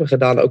Grenadiers hebben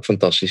gedaan ook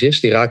fantastisch is.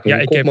 Die raken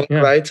een kopman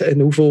kwijt. En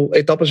hoeveel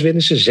etappes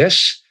winnen ze?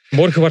 6?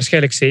 Morgen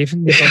waarschijnlijk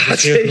 7. Die kans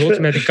is heel groot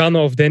met de Canne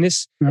of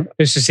Dennis. Ja.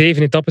 Dus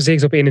 7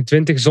 etappes op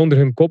 21 zonder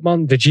hun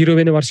kopman. De Giro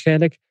winnen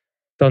waarschijnlijk.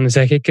 dan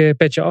zeg ik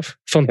petje af.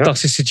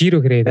 Fantastische Giro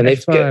gereden. En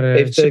heeft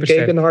supersterk.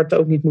 Gegenhardt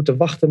ook niet moeten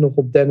wachten nog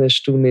op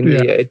Dennis toen in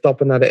die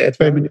etappe naar de Etna?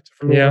 2 minuten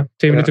verloren. Ja,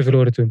 2 minuten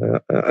verloren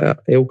toen. Ja,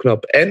 heel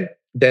knap. En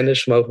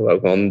Dennis mogen we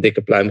ook wel een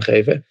dikke pluim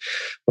geven.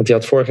 Want die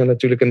had vorig jaar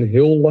natuurlijk een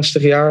heel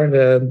lastig jaar.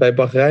 Bij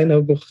Bahrein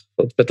ook nog.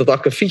 Met dat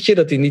akkefietje,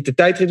 dat hij niet de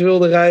tijdrit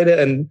wilde rijden.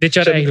 En dit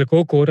jaar eigenlijk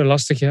ook hoor, een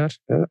lastig jaar.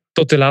 Ja.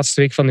 Tot de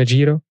laatste week van de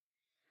Giro.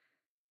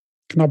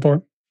 Knap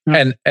hoor.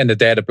 Ja. En de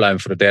derde pluim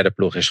voor de derde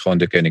ploeg is gewoon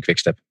de Koenig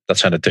Quickstep. Dat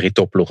zijn de 3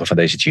 topploegen van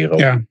deze Giro.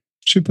 Ja,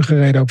 super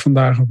gereden ook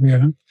vandaag ook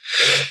weer. Hè?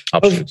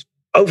 Absoluut.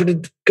 Over de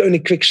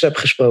Koenig Quickstep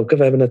gesproken.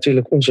 We hebben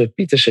natuurlijk onze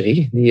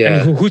Pieter-serie.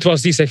 En hoe goed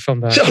was die zeg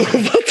vandaag? Zo,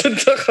 wat een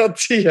dag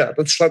had hij. Ja,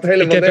 dat slaat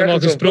helemaal nergens op. Ik heb hem al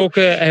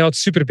gesproken. Hij had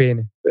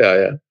superbenen.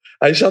 Ja.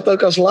 Hij zat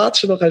ook als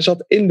laatste nog. Hij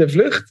zat in de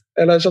vlucht.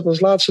 En hij zat als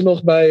laatste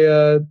nog bij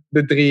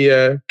de 3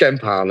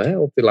 camphanen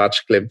op die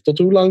laatste klim. Tot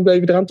hoe lang bleef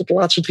hij eraan? Tot de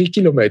laatste 3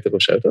 kilometer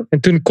of zo, toch? En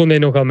toen kon hij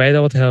nog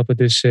Almeida wat helpen.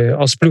 Dus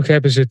als ploeg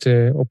hebben ze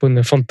het op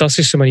een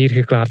fantastische manier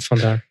geklaard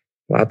vandaag.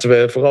 Laten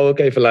we vooral ook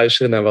even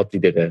luisteren naar wat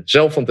hij er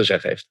zelf van te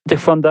zeggen heeft.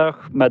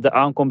 Vandaag met de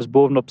aankomst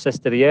bovenop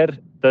Sestriere.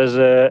 Dat is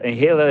een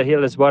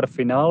hele zware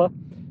finale.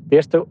 De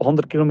eerste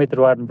 100 kilometer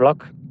waren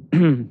vlak.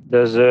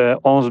 Dus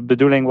onze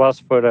bedoeling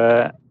was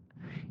voor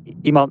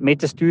iemand mee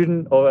te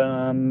sturen.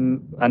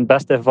 In het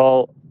beste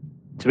geval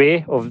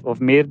 2 of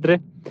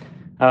meerdere.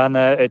 En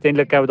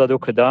uiteindelijk hebben we dat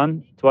ook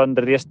gedaan. Het waren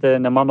er eerst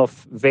een man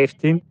of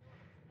 15.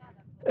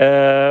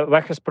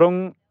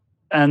 Weggesprongen.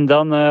 En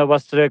dan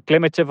was er een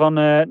klimmetje van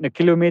 1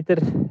 kilometer.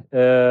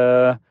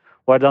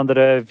 Waar dan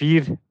er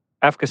 4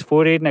 even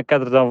voorreden. Ik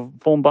heb er dan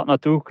vol bad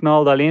naartoe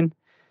geknald alleen.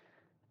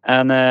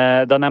 En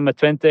dan hebben we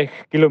 20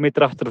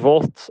 kilometer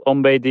achtervolgd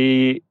om bij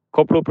die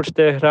koplopers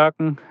te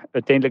geraken.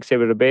 Uiteindelijk zijn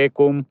we erbij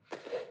gekomen.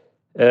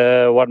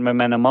 Waren we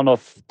met een man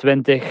of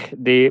 20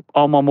 die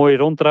allemaal mooi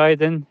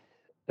ronddraaiden.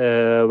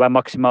 We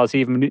maximaal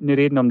 7 minuten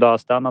reden omdat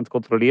Astana aan het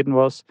controleren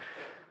was.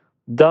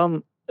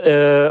 Dan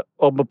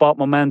op een bepaald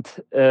moment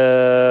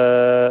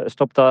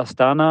stopte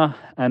Astana.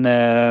 En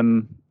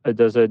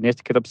dus de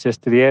eerste keer op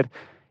Sestriere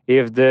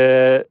heeft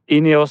de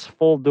Ineos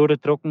vol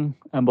doorgetrokken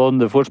en begon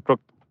de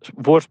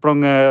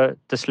voorsprong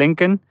te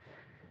slinken.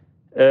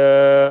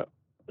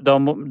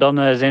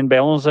 Dan zijn bij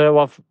ons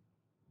wat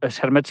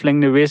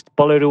schermutselingen geweest.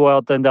 Palleiro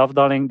had in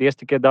de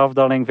eerste keer de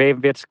afdaling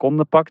 45 seconden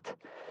gepakt.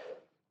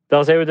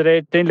 Dan zijn we er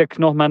uiteindelijk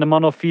nog met een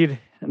man of 4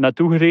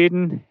 naartoe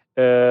gereden.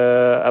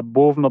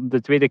 Boven op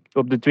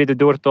de tweede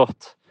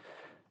doortocht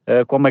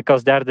kwam ik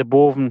als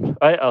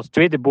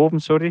tweede boven,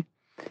 sorry.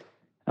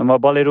 Maar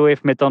Palleiro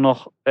heeft mij dan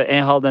nog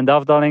ingehaald in de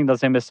afdaling. Dan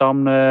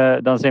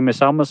zijn we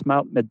samen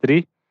gesmeld met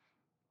 3.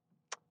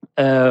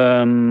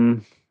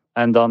 En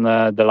dan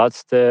de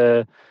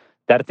laatste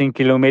 13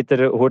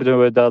 kilometer hoorden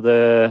we dat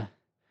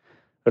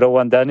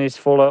Rowan Dennis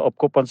volle op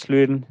kop aan het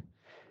sluren.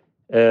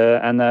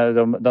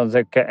 Dan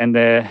zit ik in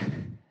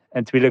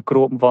het wielen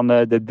kropen van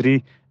de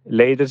 3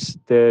 leiders,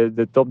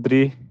 de top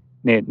 3.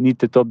 Nee, niet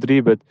de top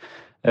 3, maar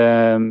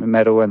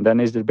met Rowan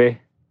Dennis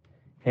erbij.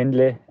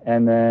 Hindley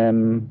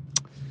en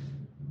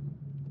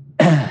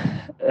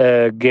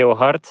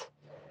Geohard.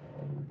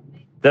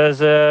 Dus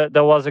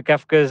dat was ik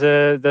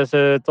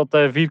even tot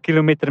 4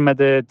 kilometer met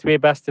de 2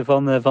 beste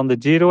van de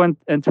Giro in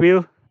het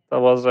wiel.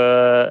 Dat was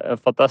een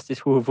fantastisch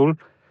goed gevoel.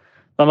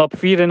 Dan op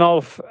 4,5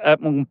 heb ik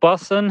moeten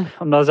passen,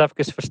 omdat ze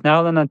even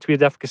versnelden en het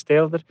tweede even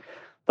steiler.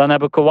 Dan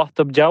heb ik gewacht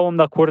op Jou,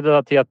 omdat ik hoorde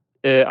dat hij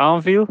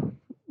aanviel.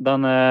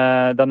 Dan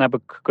heb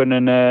ik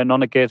kunnen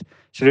nog een keer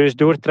serieus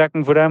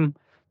doortrekken voor hem.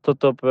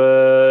 Tot op 2,2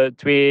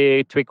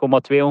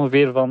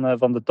 ongeveer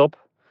van de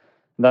top.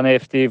 Dan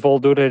heeft hij vol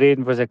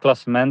doorgereden voor zijn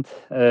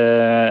klassement.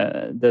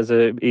 Dus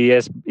hij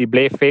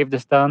bleef 5e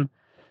staan.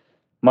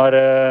 Maar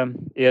hij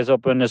is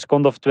op een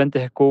seconde of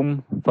 20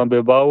 gekomen van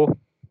Bilbao.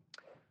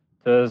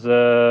 Dus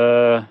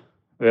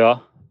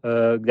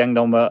ik denk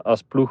dat we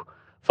als ploeg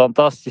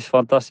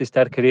fantastisch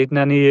sterk gereden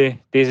hebben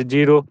deze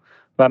Giro.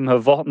 We hebben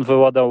gevochten voor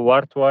wat we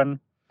waard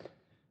waren.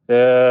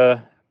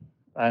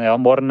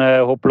 Morgen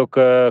hopelijk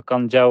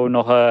kan Jou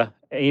nog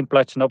 1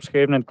 plaatsje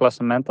opschuiven in het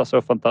klassement. Dat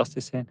zou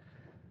fantastisch zijn.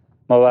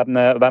 Maar we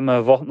hebben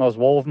gevochten als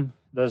wolven.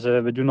 Dus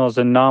we doen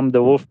onze naam, de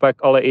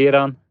Wolfpack, alle eer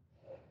aan.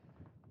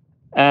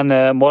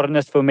 En morgen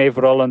is het voor mij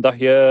vooral een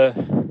dagje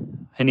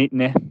genieten.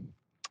 Hè.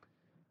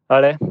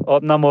 Allee,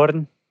 op naar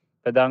morgen.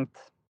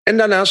 Bedankt. En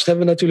daarnaast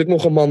hebben we natuurlijk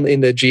nog een man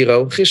in de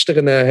Giro.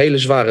 Gisteren een hele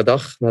zware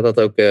dag.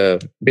 Nadat ook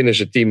binnen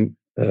zijn team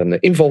een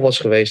inval was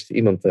geweest.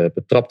 Iemand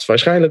betrapt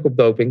waarschijnlijk op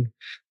doping.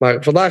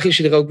 Maar vandaag is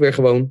hij er ook weer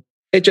gewoon.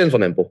 Etienne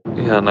van Empel.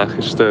 Ja, na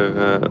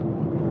gisteren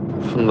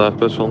vandaag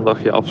best wel een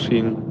dagje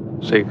afzien.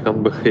 Zeker aan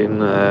het begin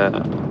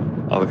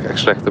had ik echt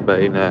slechte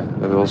benen.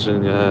 Het was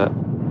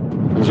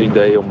ons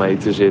idee om mee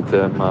te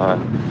zitten. Maar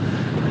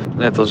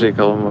net als ik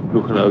hadden mijn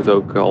ploeggenoot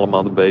ook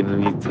allemaal de benen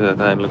niet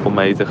uiteindelijk om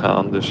mee te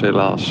gaan. Dus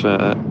helaas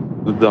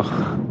de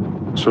dag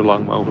zo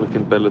lang mogelijk in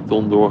het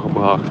peloton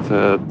doorgebracht.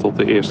 Tot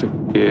de eerste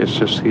keer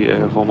 60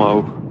 erg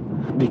omhoog.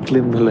 Die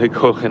klim leek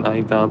gewoon geen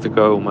eind aan te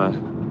komen.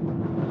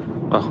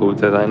 Maar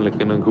goed, uiteindelijk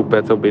in een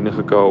gruppetto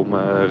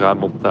binnengekomen,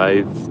 ruim op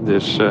tijd.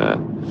 Dus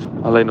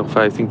alleen nog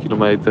 15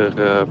 kilometer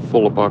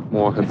volle bak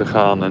morgen te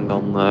gaan. En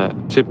dan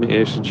zit mijn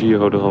eerste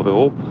Giro er alweer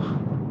op.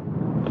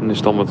 En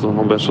is dan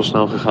nog best wel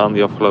snel gegaan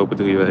die afgelopen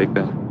 3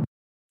 weken.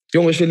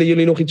 Jongens, willen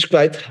jullie nog iets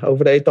kwijt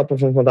over de etappe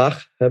van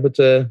vandaag? We hebben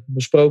het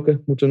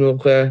besproken. Moeten we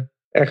nog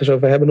ergens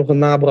over hebben? Nog een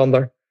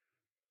nabrander?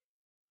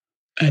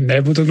 En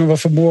we moeten ook nog wat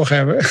voor morgen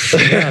hebben. Ja,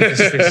 het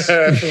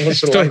is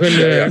toch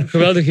een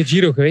geweldige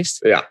Giro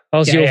geweest. Ja.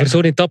 Als je over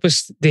zo'n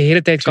etappes de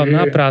hele tijd kan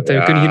napraten.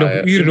 We kunnen hier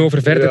nog uren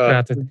over verder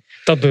praten.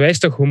 Dat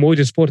bewijst toch hoe mooi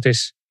de sport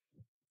is.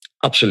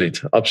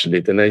 Absoluut,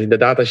 absoluut. En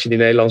inderdaad, als je die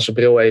Nederlandse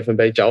bril even een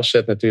beetje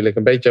afzet natuurlijk,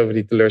 een beetje over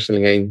die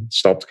teleurstelling heen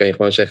stapt, kan je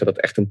gewoon zeggen dat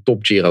het echt een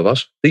top Giro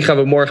was. Die gaan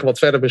we morgen wat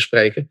verder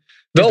bespreken.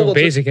 Wel nog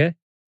bezig, hè?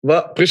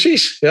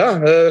 Precies, ja.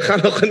 We gaan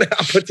nog een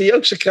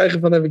apotheose krijgen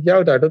van heb ik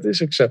jou daar. Dat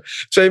is ook zo.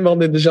 2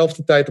 man in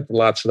dezelfde tijd op de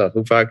laatste dag.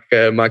 Hoe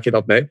vaak maak je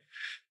dat mee?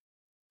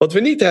 Wat we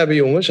niet hebben,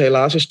 jongens,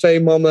 helaas, is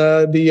 2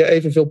 mannen die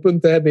evenveel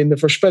punten hebben in de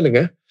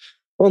voorspellingen.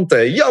 Want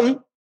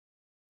Jan,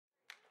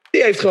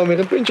 die heeft gewoon weer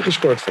een puntje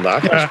gescoord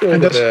vandaag. Ja,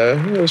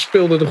 Hij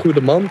speelde de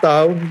goede man.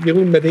 Nou,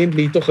 Jeroen met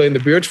Hindley toch wel in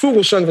de buurt.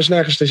 Vogelsang was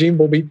nergens te zien,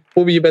 Bobby.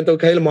 Bobby, je bent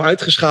ook helemaal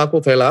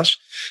uitgeschakeld,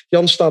 helaas.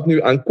 Jan staat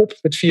nu aan kop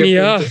met 4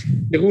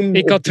 punten. Jeroen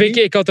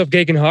ik had op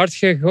Gegenhard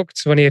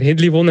gegokt wanneer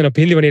Hindley won. En op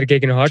Hindley wanneer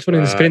Gegenhard won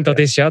in de sprint.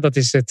 Dat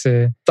is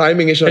het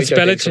timing is het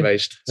spelletje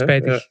geweest.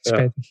 Spijtig.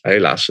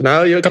 Helaas.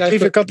 Nou,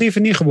 ik had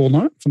liever niet gewonnen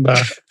hoor,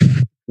 vandaag.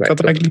 Ik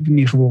had eigenlijk liever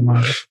niet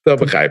gewonnen. Dat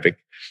begrijp ik.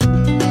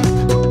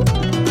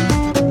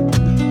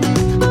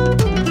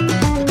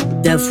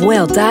 De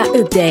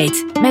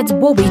Vuelta-update met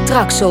Bobby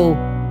Traxel.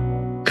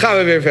 Gaan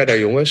we weer verder,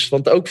 jongens.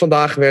 Want ook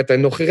vandaag werd er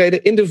nog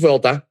gereden in de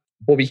Vuelta.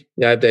 Bobby,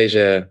 jij hebt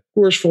deze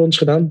koers voor ons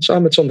gedaan,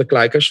 samen met Sander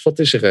Kleikers. Wat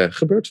is er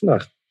gebeurd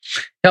vandaag?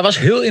 Ja, het was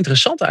heel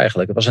interessant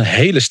eigenlijk. Het was een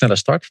hele snelle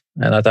start.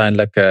 En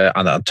uiteindelijk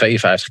aan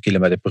 52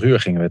 km per uur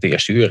gingen we het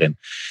eerste uur in.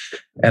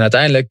 En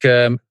uiteindelijk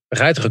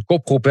rijdt er een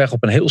kopgroep weg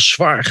op een heel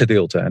zwaar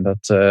gedeelte. En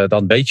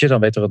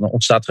dan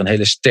ontstaat er een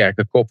hele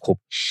sterke kopgroep.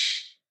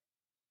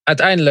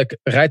 Uiteindelijk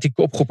rijdt die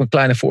kopgroep een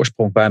kleine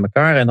voorsprong bij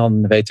elkaar. En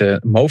dan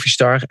weten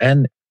Movistar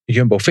en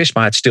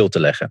Jumbo-Visma het stil te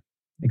leggen.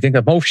 Ik denk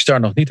dat Movistar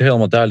nog niet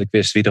helemaal duidelijk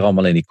wist wie er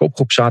allemaal in die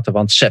kopgroep zaten.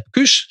 Want Sepp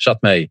Kuss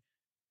zat mee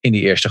in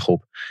die eerste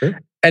groep.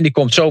 En die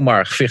komt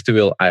zomaar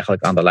virtueel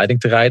eigenlijk aan de leiding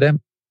te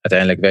rijden.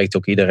 Uiteindelijk weet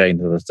ook iedereen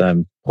dat het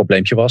een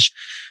probleempje was.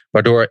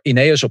 Waardoor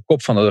Ineos op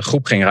kop van de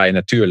groep ging rijden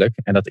natuurlijk.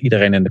 En dat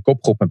iedereen in de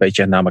kopgroep een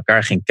beetje naar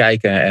elkaar ging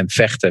kijken en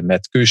vechten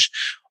met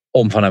Kuss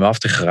om van hem af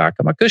te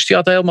geraken. Maar Kuss die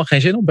had helemaal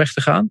geen zin om weg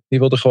te gaan. Die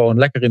wilde gewoon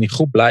lekker in die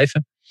groep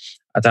blijven.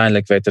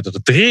 Uiteindelijk weten dat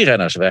er 2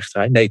 renners weg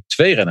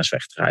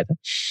te rijden.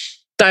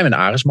 Tijmen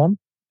Aresman,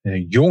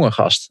 een jonge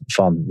gast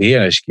van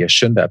weer eens een keer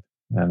Sunweb.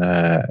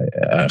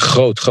 Een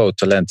groot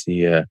talent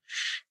die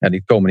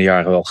de komende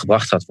jaren wel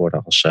gebracht gaat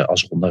worden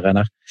als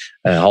ronderenner.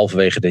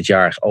 Halverwege dit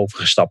jaar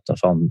overgestapt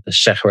van de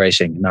Seg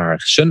Racing naar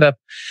Sunweb.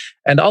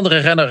 En de andere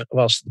renner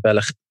was de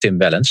Belg Tim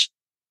Wellens.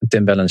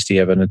 Tim Wellens die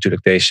hebben we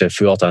natuurlijk deze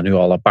Vuelta nu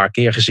al een paar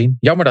keer gezien.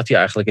 Jammer dat hij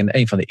eigenlijk in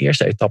een van de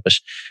eerste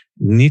etappes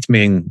niet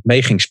meer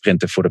mee ging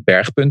sprinten voor de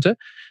bergpunten.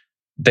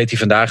 Deed hij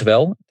vandaag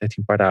wel. Deed hij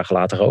een paar dagen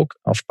later ook.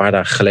 Of een paar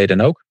dagen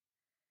geleden ook.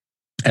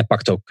 En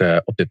pakt ook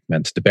op dit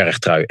moment de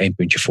bergtrui 1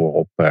 puntje voor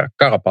op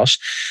Carapaz.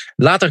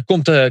 Later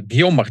komt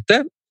Guillaume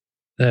Martin,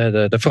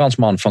 de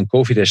Fransman van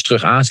Cofidis,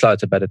 terug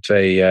aansluiten bij de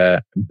 2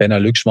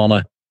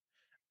 Benelux-mannen.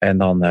 En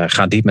dan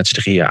gaan die met z'n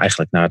drieën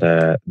eigenlijk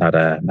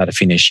naar de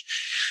finish.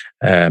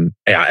 En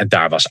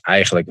daar was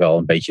eigenlijk wel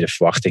een beetje de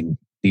verwachting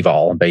die we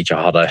al een beetje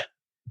hadden.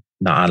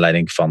 Naar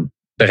aanleiding van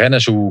de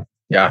renners, hoe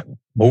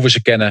we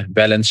ze kennen.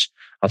 Wellens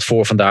had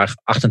voor vandaag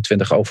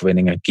 28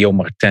 overwinningen.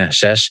 Guillaume Martin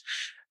 6.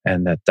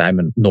 En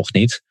Tijmen nog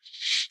niet.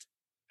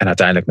 En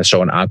uiteindelijk met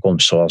zo'n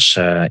aankomst zoals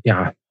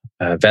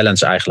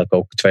Wellens eigenlijk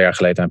ook 2 jaar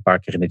geleden een paar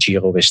keer in de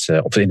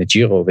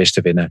Giro wist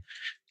te winnen.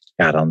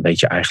 Ja, dan weet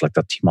je eigenlijk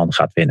dat die man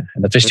gaat winnen.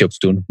 En dat wist hij ook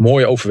te doen.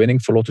 Mooie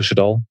overwinning voor Lotto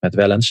Soudal met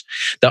Wellens.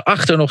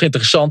 Daarachter nog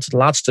interessant, het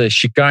laatste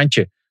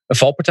chicaantje, een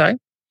valpartij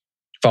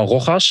van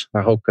Rogas,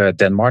 waar ook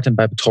Dan Martin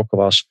bij betrokken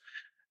was.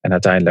 En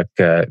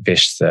uiteindelijk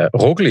wist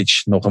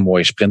Roglic nog een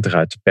mooie sprinter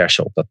uit te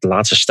persen op dat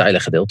laatste steile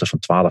gedeelte van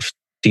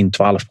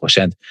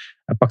 10-12%.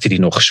 En pakte die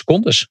nog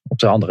secondes op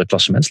de andere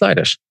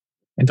klassementsleiders.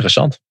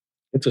 Interessant.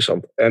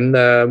 En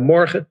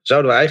morgen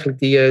zouden we eigenlijk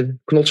die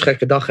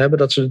knotsgekke dag hebben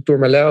dat ze de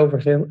Tourmalet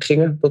over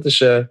gingen. Dat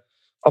is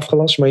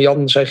afgelast. Maar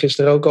Jan zei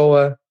gisteren ook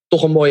al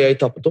toch een mooie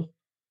etappe, toch?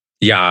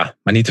 Ja,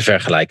 maar niet te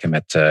vergelijken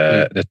met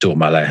de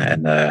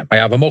Tourmalet. Maar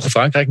ja, we mogen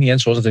Frankrijk niet in,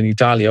 zoals het in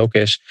Italië ook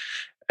is.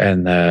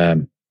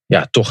 En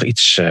toch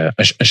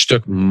een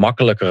stuk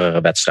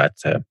makkelijkere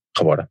wedstrijd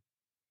geworden.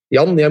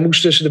 Jan, jij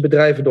moest tussen de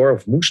bedrijven door,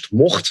 of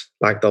mocht,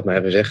 laat ik dat maar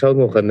even zeggen, ook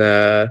nog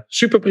een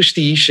super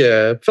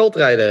prestige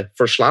veldrijden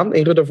verslaan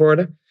in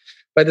Ruddervoorde.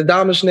 Bij de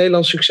dames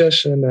Nederlands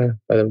succes en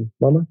bij de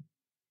mannen?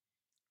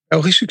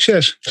 Belgisch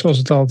succes, zoals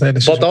het altijd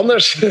is. Wat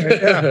anders.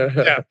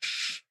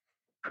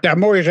 Ja,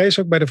 mooie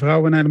race ook bij de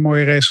vrouwen. Een hele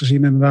mooie race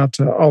gezien inderdaad.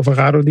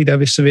 Alvarado die daar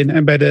wist te winnen.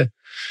 En bij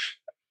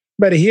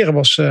de heren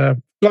was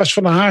Lars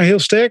van der Haar heel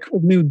sterk.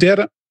 Opnieuw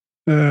 3e.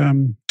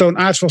 Toon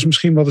Aerts was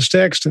misschien wel de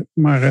sterkste.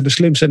 Maar de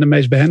slimste en de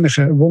meest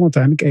behendige won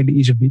uiteindelijk. Elie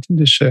Iserbyt.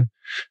 Dus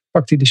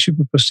pakt hij de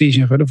super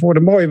prestige voor de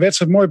mooie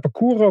wedstrijd. Mooi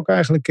parcours ook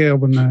eigenlijk.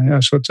 Op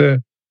een soort...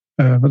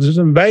 wat is het?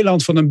 Een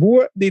weiland van een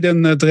boer. Die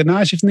een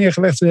drainage heeft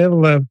neergelegd. Een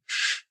heel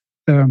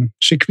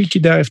circuitje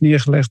daar heeft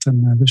neergelegd.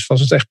 En dus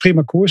was het echt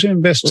prima koers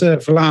in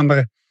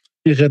West-Vlaanderen.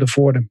 In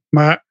Riddervoorde.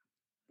 Maar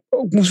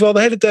ik moest wel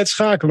de hele tijd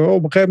schakelen. Hoor.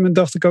 Op een gegeven moment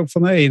dacht ik ook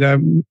van... daar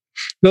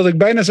wilde ik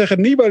bijna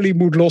zeggen Nibali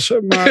moet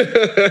lossen. Maar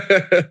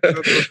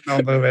dat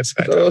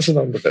was een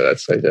andere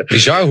wedstrijd. Ja.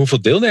 Bizar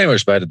hoeveel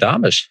deelnemers bij de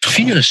dames.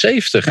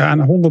 74. Ja, en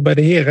 100 bij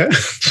de heren.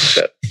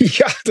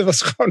 Ja, dat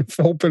was gewoon een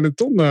vol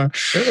peloton.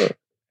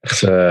 Echt,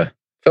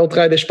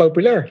 veldrijden is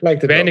populair,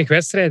 lijkt het weinig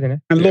wedstrijden. Hè?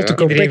 En Lotte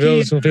Kopecky. Iedereen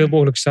wil zoveel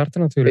mogelijk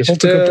starten natuurlijk.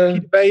 Lotte Kopecky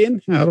erbij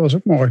in. Ja, dat was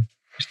ook mooi.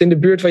 Is het in de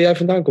buurt waar jij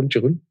vandaan komt,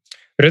 Jeroen?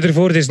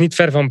 Riddervoorde is niet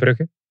ver van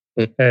Brugge.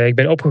 Ik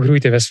ben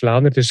opgegroeid in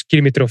West-Vlaanderen, dus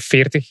kilometer of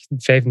 40,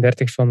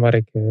 35 van waar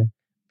ik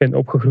ben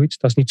opgegroeid.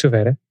 Dat is niet zo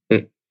ver. Hè?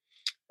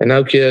 En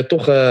nou ik je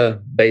toch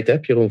beter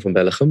heb, Jeroen van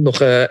Bellegem.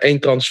 Nog 1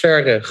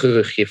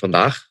 transfergeruchtje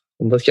vandaag.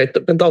 Omdat jij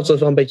bent altijd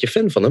wel een beetje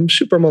fan van hem.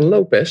 Superman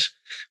Lopez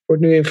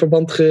wordt nu in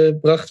verband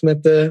gebracht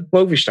met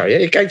Movistar. Ja,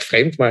 je kijkt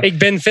vreemd, maar... Ik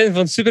ben fan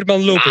van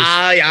Superman Lopez.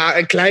 Ah ja,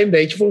 een klein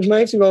beetje. Volgens mij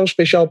heeft hij wel een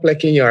speciaal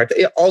plekje in je hart.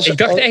 Ik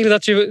dacht eigenlijk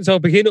dat je zou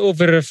beginnen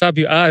over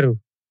Fabio Aru.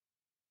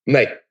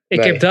 Nee.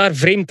 Ik heb daar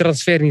vreemd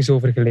transfernieuws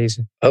over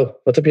gelezen. Oh,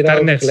 wat heb je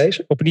daarover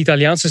gelezen? Op een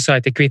Italiaanse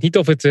site. Ik weet niet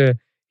of het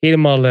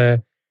helemaal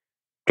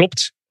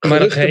klopt. Maar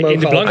dat hij in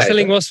de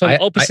belangstelling was van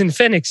Alpecin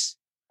Fenix.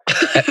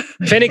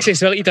 Fenix is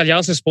wel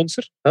Italiaanse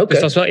sponsor. Okay. Dus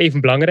dat is wel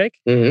even belangrijk.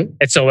 Mm-hmm.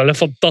 Het zou wel een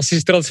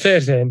fantastisch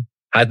transfer zijn.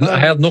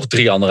 Hij had nog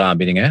 3 andere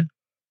aanbiedingen. Hè?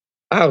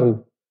 Aru.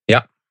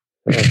 Ja.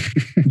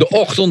 De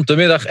ochtend, de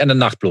middag en de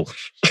nachtploeg.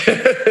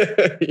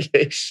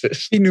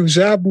 Jezus.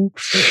 Inuzabu.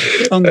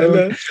 Dus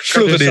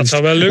dat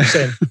zou wel leuk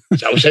zijn.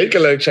 Zou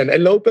zeker leuk zijn.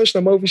 En Lopez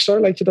naar Movistar,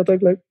 lijkt je dat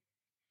ook leuk?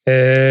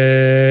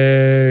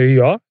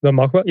 Ja, dat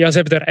mag wel. Ja, ze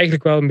hebben daar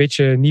eigenlijk wel een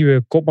beetje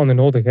nieuwe kopmannen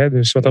nodig. Hè?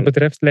 Dus wat dat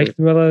betreft lijkt het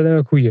wel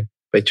een goeie.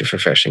 Beetje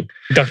verversing.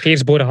 Ik dacht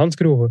eerst Bora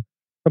Hansgrohe.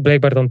 Maar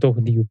blijkbaar dan toch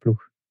een nieuwe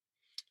ploeg.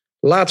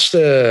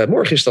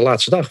 Morgen is de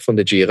laatste dag van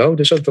de Giro.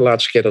 Dus ook de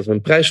laatste keer dat we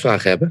een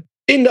prijsvraag hebben.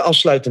 In de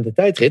afsluitende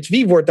tijdrit.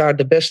 Wie wordt daar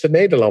de beste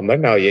Nederlander?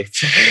 Nou,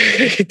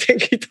 ik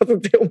denk niet dat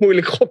het heel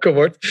moeilijk gokken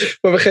wordt.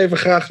 Maar we geven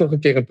graag nog een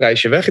keer een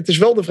prijsje weg. Het is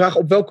wel de vraag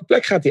op welke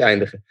plek gaat hij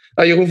eindigen.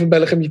 Nou, Jeroen van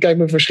Bellegem, je kijkt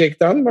me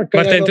verschrikt aan. Maar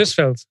Martijn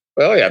Tusveld.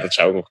 Wel ja, dat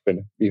zou nog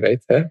kunnen. Wie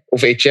weet. Hè?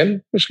 Of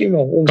Etienne misschien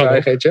wel. Onze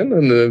eigen Etienne.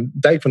 Een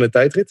dijk van de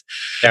tijdrit.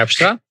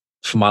 Terpstra.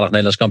 Voormalig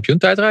Nederlands kampioen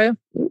tijdrijden.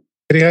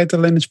 Die rijdt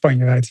alleen in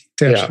Spanje, rijdt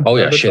hij. Ja, oh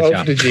ja, shit,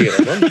 over de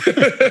Giro, man.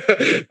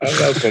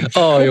 Welkom.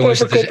 Oh jongens,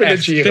 het is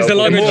echt. Giro. Het is een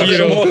lange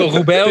Giro. Morgen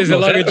Roubaix. Het is een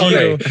lange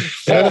Giro.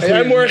 Als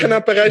jij morgen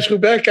naar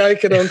Parijs-Roubaix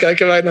kijkt, dan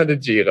kijken wij naar de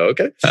Giro,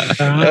 oké?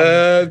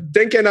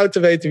 Denk jij nou te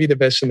weten wie de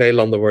beste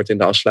Nederlander wordt in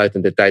de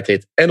afsluitende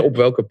tijdrit en op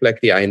welke plek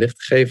die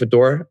eindigt? Geef het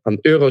door aan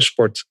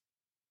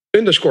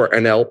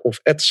Eurosport_NL of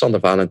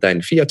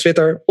 @SanderValentijn via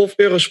Twitter of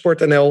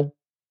Eurosport.nl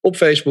op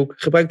Facebook.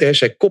 Gebruik de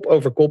hashtag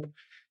 #kopoverkop.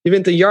 Je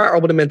wint een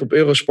jaarabonnement op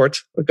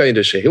Eurosport. Dan kan je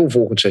dus heel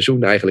volgend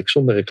seizoen eigenlijk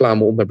zonder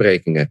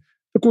reclameonderbrekingen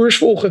de koers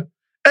volgen.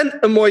 En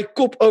een mooi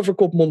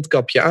kop-over-kop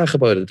mondkapje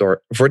aangeboden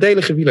door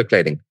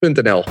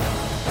voordeligewielerkleding.nl.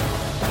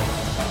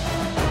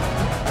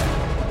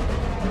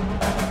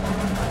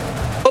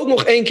 Ook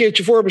nog 1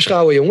 keertje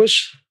voorbeschouwen,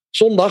 jongens.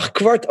 Zondag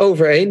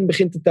 1:15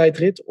 begint de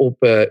tijdrit op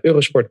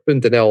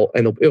Eurosport.nl.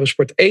 En op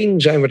Eurosport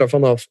 1 zijn we er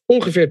vanaf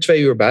ongeveer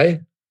 2 uur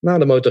bij. Na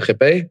de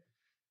MotoGP.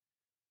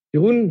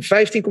 Jeroen,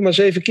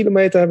 15,7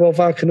 kilometer hebben we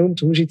al vaak genoemd.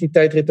 Hoe ziet die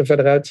tijdrit er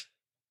verder uit?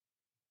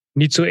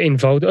 Niet zo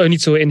eenvoudig,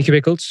 niet zo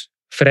ingewikkeld.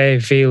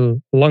 Vrij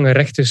veel lange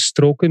rechte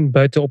stroken.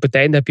 Buiten op het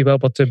einde heb je wel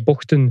wat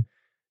bochten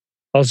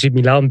als je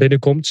Milaan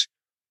binnenkomt.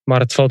 Maar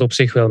het valt op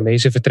zich wel mee.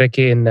 Ze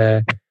vertrekken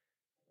in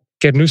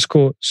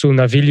Cernusco sul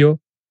Naviglio.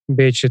 Een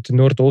beetje ten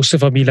noordoosten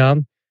van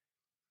Milaan.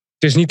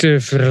 Het is niet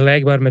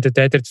vergelijkbaar met de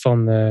tijdrit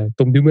van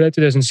Tom Dumoulin uit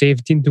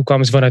 2017. Toen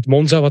kwamen ze vanuit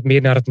Monza wat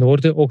meer naar het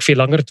noorden. Ook veel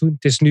langer toen.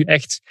 Het is nu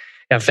echt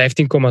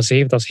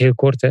 15,7. Dat is heel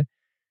kort. Hè?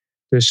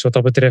 Dus wat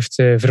dat betreft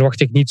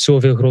verwacht ik niet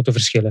zoveel grote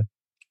verschillen.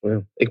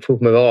 Ja, ik vroeg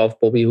me wel af,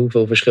 Bobby,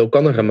 hoeveel verschil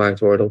kan er gemaakt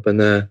worden op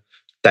een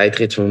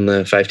tijdrit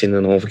van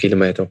 15,5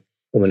 kilometer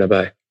om en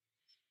nabij?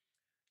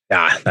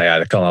 Ja, nou ja,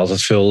 er kan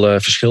altijd veel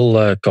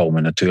verschil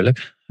komen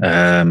natuurlijk.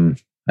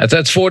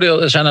 Het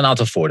voordeel, er zijn een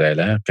aantal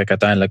voordelen. Hè. Kijk,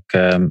 uiteindelijk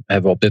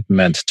hebben we op dit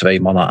moment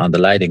 2 mannen aan de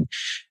leiding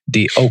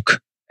die ook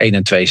 1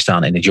 en 2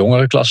 staan in het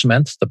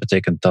jongerenklassement. Dat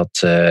betekent dat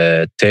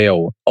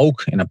Theo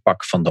ook in een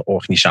pak van de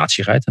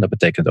organisatie rijdt. En dat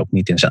betekent ook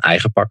niet in zijn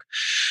eigen pak.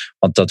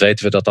 Want dat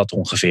weten we dat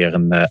ongeveer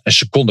een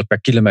seconde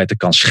per kilometer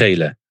kan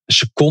schelen. Een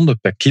seconde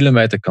per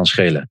kilometer kan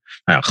schelen.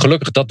 Nou ja,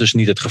 gelukkig dat dus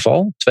niet het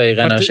geval. 2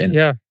 renners in...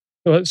 Ja,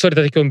 sorry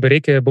dat ik kon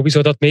berekenen. Bobby,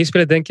 zou dat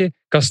meespelen, denk je?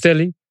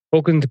 Castelli,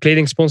 ook een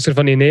kledingsponsor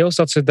van Ineos,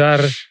 dat ze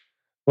daar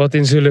wat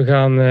in zullen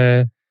gaan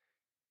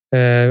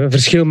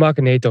verschil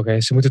maken? Nee toch,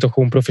 hè? Ze moeten toch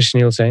gewoon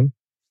professioneel zijn?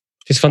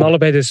 Het is van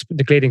allebei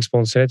de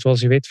kledingsponsor. Hè?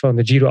 Zoals je weet van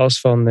de Giro als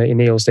van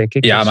Ineos, denk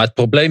ik. Ja, Dus... maar het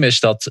probleem is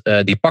dat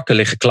die pakken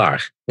liggen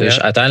klaar. Dus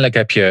uiteindelijk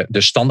heb je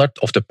de standaard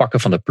of de pakken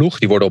van de ploeg.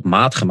 Die worden op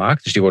maat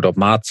gemaakt. Dus die worden op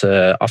maat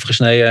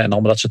afgesneden en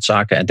allemaal dat soort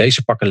zaken. En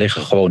deze pakken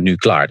liggen gewoon nu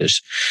klaar.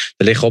 Dus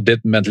er liggen op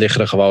dit moment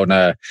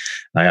gewoon,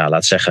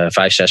 laat zeggen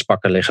 5, 6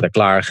 pakken liggen er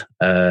klaar.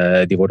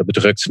 Die worden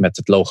bedrukt met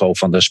het logo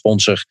van de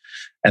sponsor.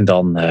 En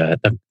dan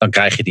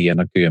krijg je die en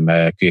dan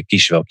kun je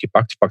kiezen welke je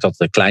pakt. Je pakt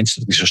altijd de kleinste,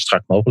 dat die zo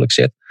strak mogelijk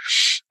zit.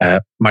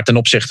 Maar ten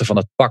opzichte van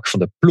het pak van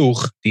de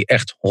ploeg, die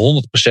echt 100%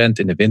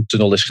 in de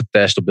windtunnel is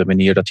getest op de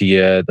manier dat die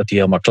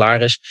helemaal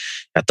klaar is.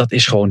 Ja, dat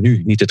is gewoon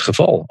nu niet het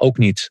geval. Ook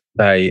niet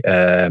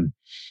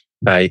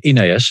bij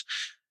Ineos.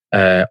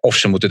 Of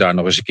ze moeten daar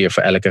nog eens een keer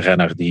voor elke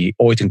renner die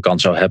ooit een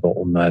kans zou hebben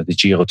om de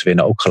Giro te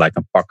winnen, ook gelijk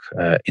een pak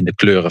in de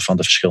kleuren van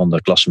de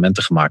verschillende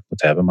klassementen gemaakt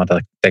moeten hebben. Maar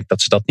ik denk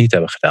dat ze dat niet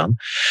hebben gedaan.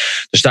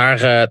 Dus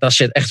daar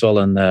zit echt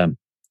wel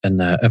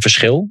een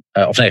verschil.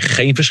 Of nee,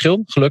 geen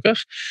verschil,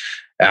 gelukkig.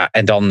 Ja,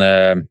 en dan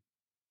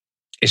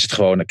is het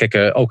gewoon,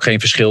 kijk, ook geen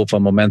verschil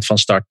van moment van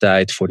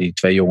starttijd voor die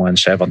 2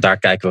 jongens. Hè, want daar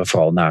kijken we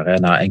vooral naar. Hè,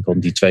 naar enkel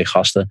die 2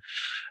 gasten.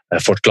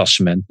 Voor het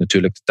klassement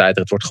natuurlijk. De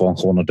tijdrit wordt gewoon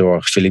gewonnen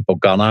door Filippo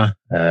Ganna.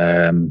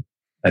 En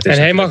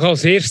hij mag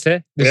als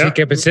eerste, dus ik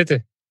heb het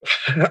zitten.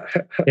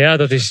 Ja,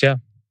 dat is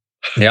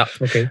Ja,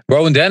 okay.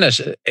 Rowan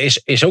Dennis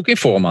is ook in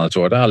vorm aan het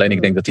worden. Alleen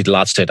ik denk dat hij de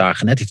laatste 2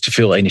 dagen net iets te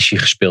veel energie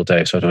gespeeld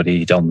heeft. Waardoor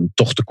hij dan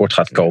toch tekort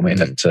gaat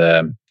komen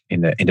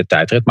in de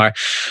tijdrit. Maar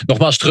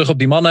nogmaals, terug op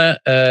die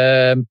mannen.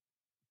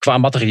 Qua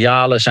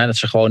materialen zijn het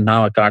ze gewoon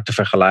na elkaar te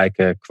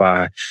vergelijken.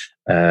 Qua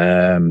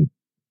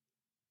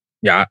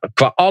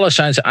alles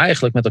zijn ze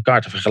eigenlijk met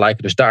elkaar te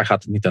vergelijken. Dus daar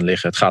gaat het niet aan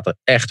liggen. Het gaat er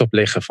echt op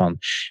liggen van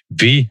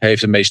wie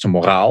heeft de meeste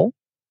moraal.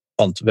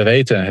 Want we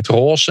weten, het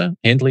roze,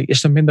 Hindley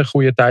is een minder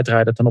goede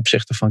tijdrijder ten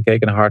opzichte van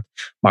Gegenhardt.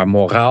 Maar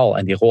moraal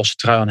en die roze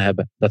trui aan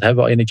hebben, dat hebben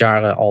we al in het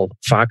jaar al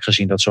vaak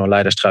gezien. Dat zo'n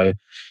leiderstrui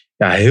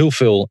heel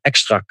veel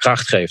extra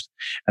kracht geeft.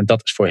 En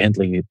dat is voor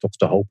Hindley toch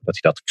te hopen dat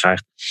hij dat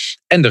krijgt.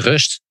 En de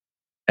rust.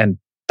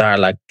 En daar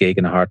lijkt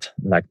Gegenhardt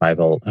mij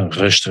wel een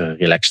rustige,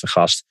 relaxte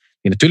gast.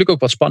 Die natuurlijk ook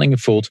wat spanningen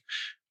voelt.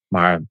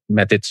 Maar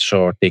met dit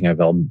soort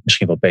dingen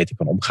misschien wel beter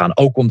kan omgaan.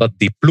 Ook omdat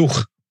die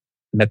ploeg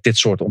met dit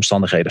soort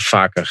omstandigheden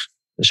vaker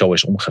zo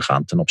is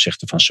omgegaan ten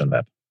opzichte van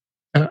Sunweb.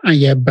 En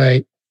je hebt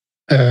bij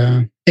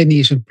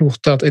Ineos een ploeg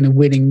dat in een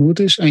winning mood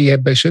is. En je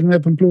hebt bij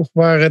Sunweb een ploeg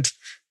waar het,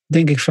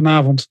 denk ik,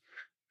 vanavond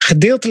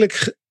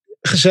gedeeltelijk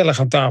gezellig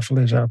aan tafel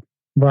is.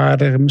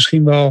 Waar er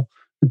misschien wel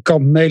een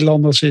kamp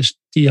Nederlanders is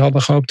die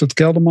hadden gehoopt dat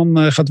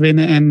Kelderman gaat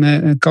winnen. En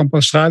een kamp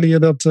Australië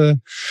dat de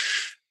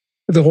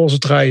roze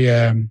trui...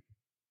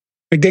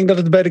 Ik denk dat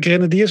het bij de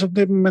Grenadiers op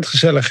dit moment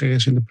gezelliger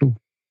is in de ploeg.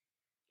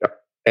 Ja,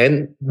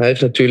 en hij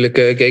heeft natuurlijk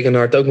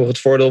Gegenhardt ook nog het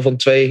voordeel van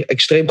 2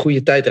 extreem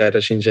goede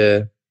tijdrijders in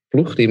zijn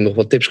ploeg. Die hem nog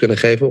wat tips kunnen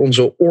geven.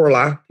 Onze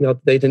Orla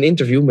deed een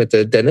interview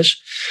met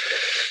Dennis.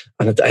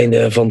 Aan het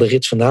einde van de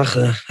rit vandaag.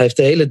 Hij heeft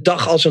de hele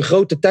dag als een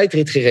grote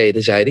tijdrit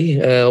gereden, zei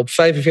hij. Op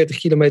 45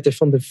 kilometer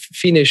van de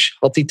finish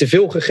had hij te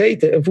veel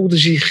gegeten en voelde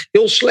zich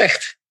heel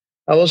slecht.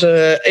 Hij was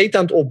eten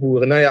aan het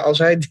opboeren. Nou ja, als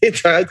hij dit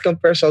eruit kan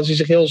persen, als hij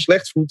zich heel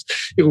slecht voelt,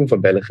 Jeroen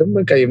van Bellegem,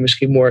 dan kan je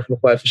misschien morgen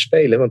nog wel even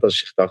spelen. Want als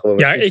je zich dan gewoon...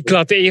 Ja, ik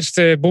laat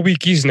eerst Bobby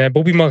kiezen. Hè.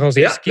 Bobby mag als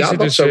eerste kiezen. Ja,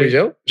 dat dus,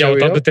 sowieso. Wat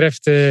dat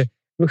betreft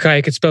ga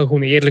ik het spel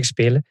gewoon eerlijk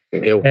spelen.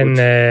 Heel goed.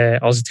 En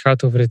als het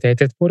gaat over de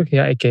tijdrit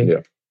morgen,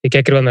 ik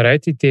kijk er wel naar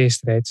uit, die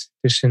tegenstrijd.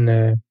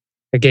 Tussen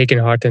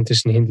Gegenhardt en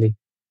tussen Hindley.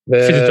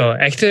 Ik vind het wel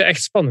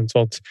echt spannend.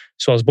 Want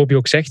zoals Bobby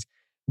ook zegt,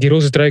 die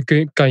roze trui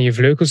kan je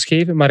vleugels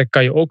geven, maar dat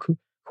kan je ook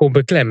gewoon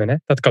beklemmen. Hè.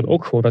 Dat kan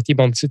ook gewoon, dat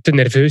iemand te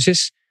nerveus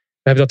is.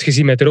 We hebben dat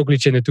gezien met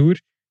Roglic in de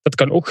Tour. Dat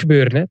kan ook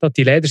gebeuren, hè, dat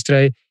die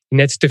leiderstrui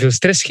net te veel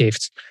stress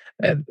geeft.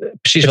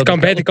 Precies, het kan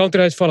beide kanten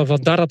uitvallen,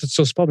 vandaar dat het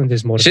zo spannend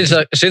is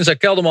morgen. Sinds dat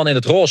Kelderman in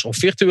het roze of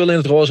virtueel in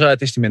het roze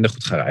rijdt, is hij minder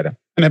goed gaan rijden.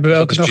 En hebben we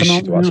elke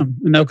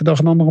dag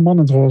een andere man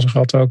in het roze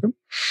gehad ook. Hè?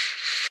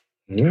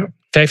 Ja.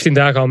 15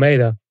 dagen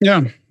Almeida.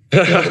 Ja.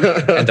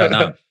 En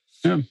daarna.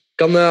 Ja.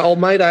 Kan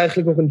Almeida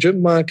eigenlijk nog een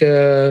jump maken,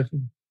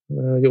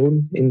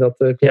 Jeroen, in dat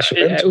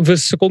klassement? Ja, hoeveel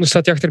seconden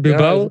staat hij achter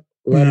Bilbao?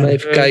 Laat me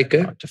even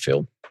kijken. Te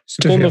veel.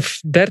 Seconde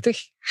of 30?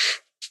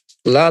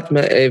 Laat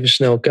me even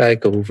snel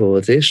kijken hoeveel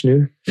het is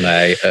nu.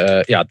 Nee,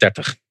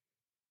 30.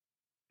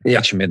 Ja.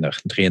 Ietsje minder,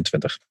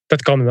 23.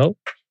 Dat kan wel.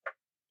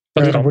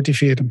 Dan wordt hij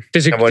vierde. Het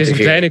is een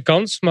kleine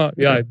kans, maar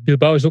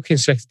Bilbao is ook geen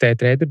slechte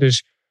tijdrijder.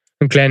 Dus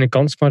een kleine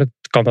kans, maar het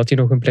kan dat hij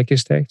nog een plekje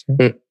stijgt.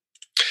 Ja. Het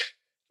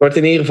wordt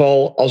in ieder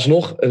geval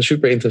alsnog een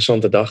super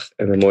interessante dag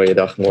en een mooie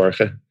dag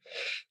morgen.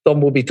 Dan,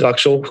 Bobby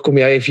Traxel, kom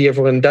jij even hier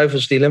voor een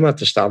duivels dilemma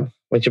te staan.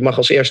 Want je mag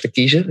als eerste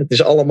kiezen. Het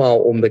is allemaal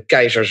om de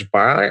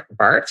keizersbaard.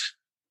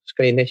 Dat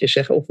kan je netjes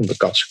zeggen. Of om de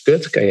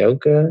katsenkut. Kan je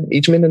ook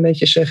iets minder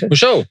netjes zeggen.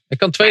 Hoezo? Ik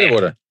kan tweede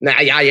worden.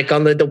 Nou ja, je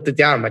kan het op dit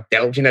jaar. Maar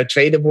of je nou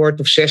tweede wordt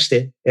of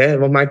zesde. Hè,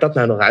 wat maakt dat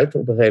nou nog uit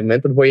op een gegeven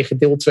moment? Dan word je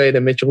gedeeld tweede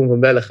met Jeroen van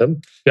Bellegem.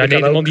 Ja, de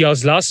man die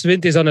als laatste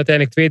wint is dan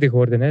uiteindelijk tweede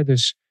geworden. Hè?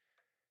 Dus...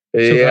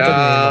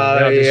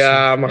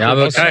 maar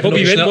als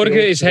Bobby wint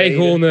morgen is hij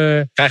gewoon...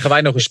 krijgen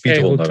wij nog een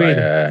speedronde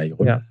bij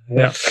Jeroen.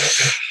 Ja.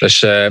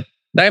 Dus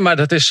Nee, maar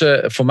dat is,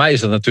 voor mij is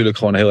dat natuurlijk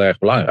gewoon heel erg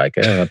belangrijk.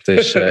 Hè? Want het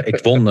is,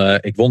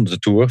 ik won de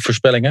Tour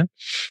voorspellingen.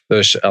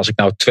 Dus als ik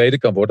nou tweede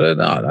kan worden...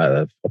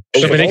 Dan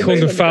ben ik gewoon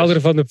de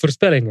founder van de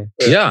voorspellingen.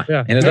 Ja,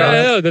 inderdaad.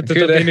 Ja,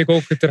 dat neem ik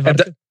ook ter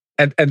harte.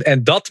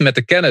 En dat met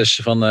de kennis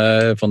van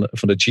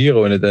de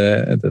Giro.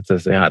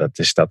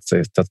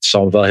 Dat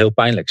zal wel heel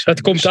pijnlijk zijn.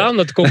 Dat komt aan,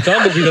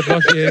 Bobby, dat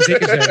mag je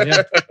zeker zijn.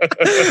 Ja.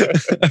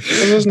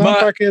 Er was nog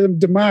een paar keer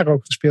de Maar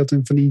ook gespeeld.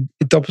 In van die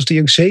etappes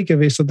die ik zeker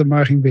wist dat de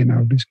Maar ging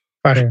winnen. Dus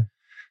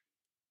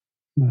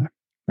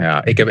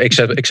ja,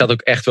 ik zat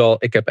ook echt wel.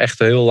 Ik heb echt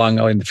heel lang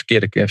al in de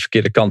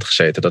verkeerde kant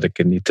gezeten. Dat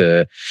ik niet.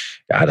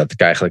 Dat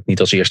ik eigenlijk niet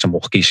als eerste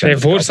mocht kiezen. Nee,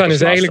 voorstaan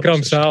is eigenlijk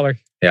rampzalig.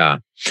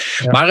 Ja.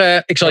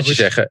 Maar ik zal het je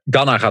zeggen.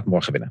 Ganna gaat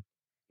morgen winnen.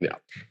 Ja.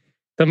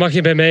 Dan mag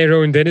je bij mij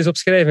Rowan Dennis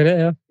opschrijven. Hè?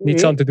 Ja,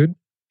 niets aan te doen.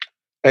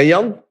 En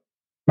Jan?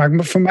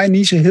 Maakt voor mij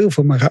niet zo heel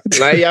veel meer uit.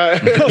 Nee, ja. Je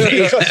hebt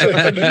hier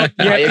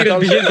in het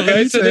begin van de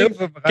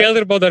uitzending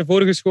Kelderman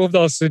daarvoor geschoven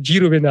als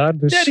Giro-winnaar.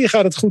 Dus. Ja, die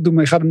gaat het goed doen,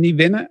 maar hij gaat hem niet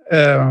winnen.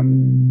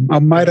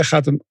 Almeida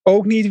gaat hem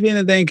ook niet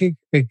winnen, denk ik.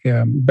 Ik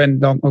ben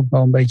dan ook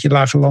wel een beetje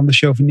lage landen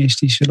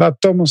chauvinistisch. Laat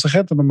Thomas de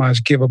Gent er maar eens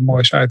een keer wat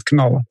moois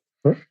uitknallen.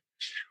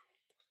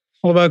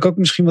 Alhoewel ik ook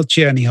misschien wat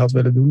Tjerny had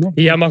willen doen. Nog.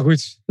 Ja, maar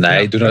goed.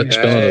 Nee, doe dat.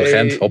 Speel naar de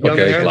Gent.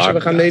 Hoppakee, klaar.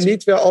 We gaan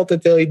niet weer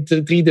altijd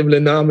driedubbele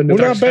namen doen.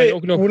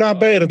 Hoe laat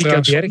ben je er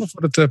trouwens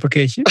voor het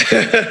pakketje?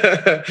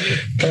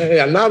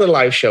 Na de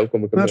live show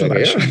kom ik er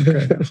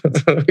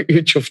een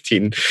uurtje of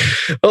 10.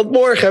 Want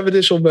morgen hebben we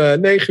dus om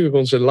 9 uur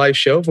onze live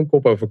show van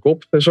Kop Over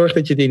Kop. Zorg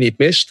dat je die niet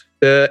mist.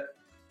 De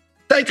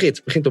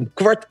tijdrit begint om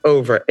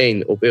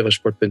 1:15 op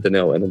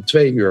Eurosport.nl en om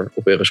 2 uur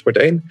op Eurosport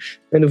 1.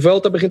 En de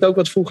Vuelta begint ook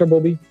wat vroeger,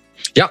 Bobby.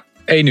 Ja,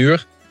 1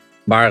 uur.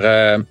 Maar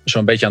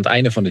zo'n beetje aan het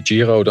einde van de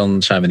Giro,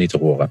 dan zijn we niet te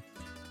horen.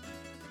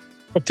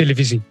 Op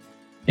televisie.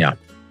 Ja.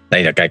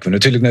 Nee, dan kijken we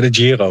natuurlijk naar de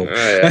Giro.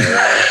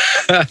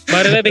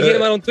 Maar we beginnen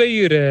maar om 2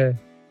 uur.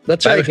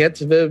 Dat zei ik net.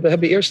 We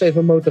hebben eerst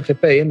even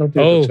MotoGP en dan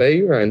duurt het 2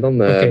 uur. En dan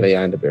ben jij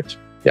aan de beurt.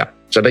 Ja,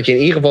 zodat je in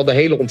ieder geval de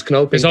hele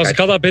ontknoping Dus als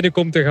Ganna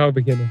binnenkomt, dan gaan we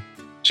beginnen.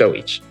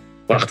 Zoiets.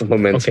 Prachtig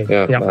moment.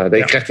 Okay,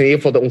 je krijgt in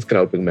ieder geval de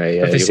ontknoping mee.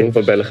 Jeroen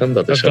van Bellegem,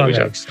 dat is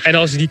sowieso. En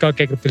als je die kan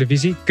kijken op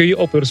televisie, kun je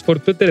op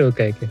Eurosport.nl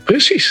kijken.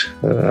 Precies.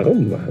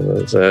 Daarom.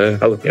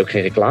 Heb je ook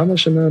geen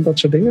reclames en dat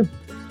soort dingen.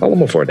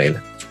 Allemaal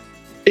voordelen.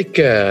 Ik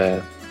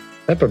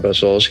heb er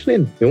best wel zin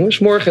in, jongens.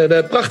 Morgen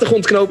de prachtige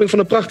ontknoping van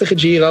een prachtige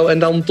Giro. En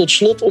dan tot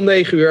slot om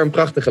 9 uur een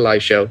prachtige live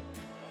show.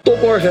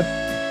 Tot morgen.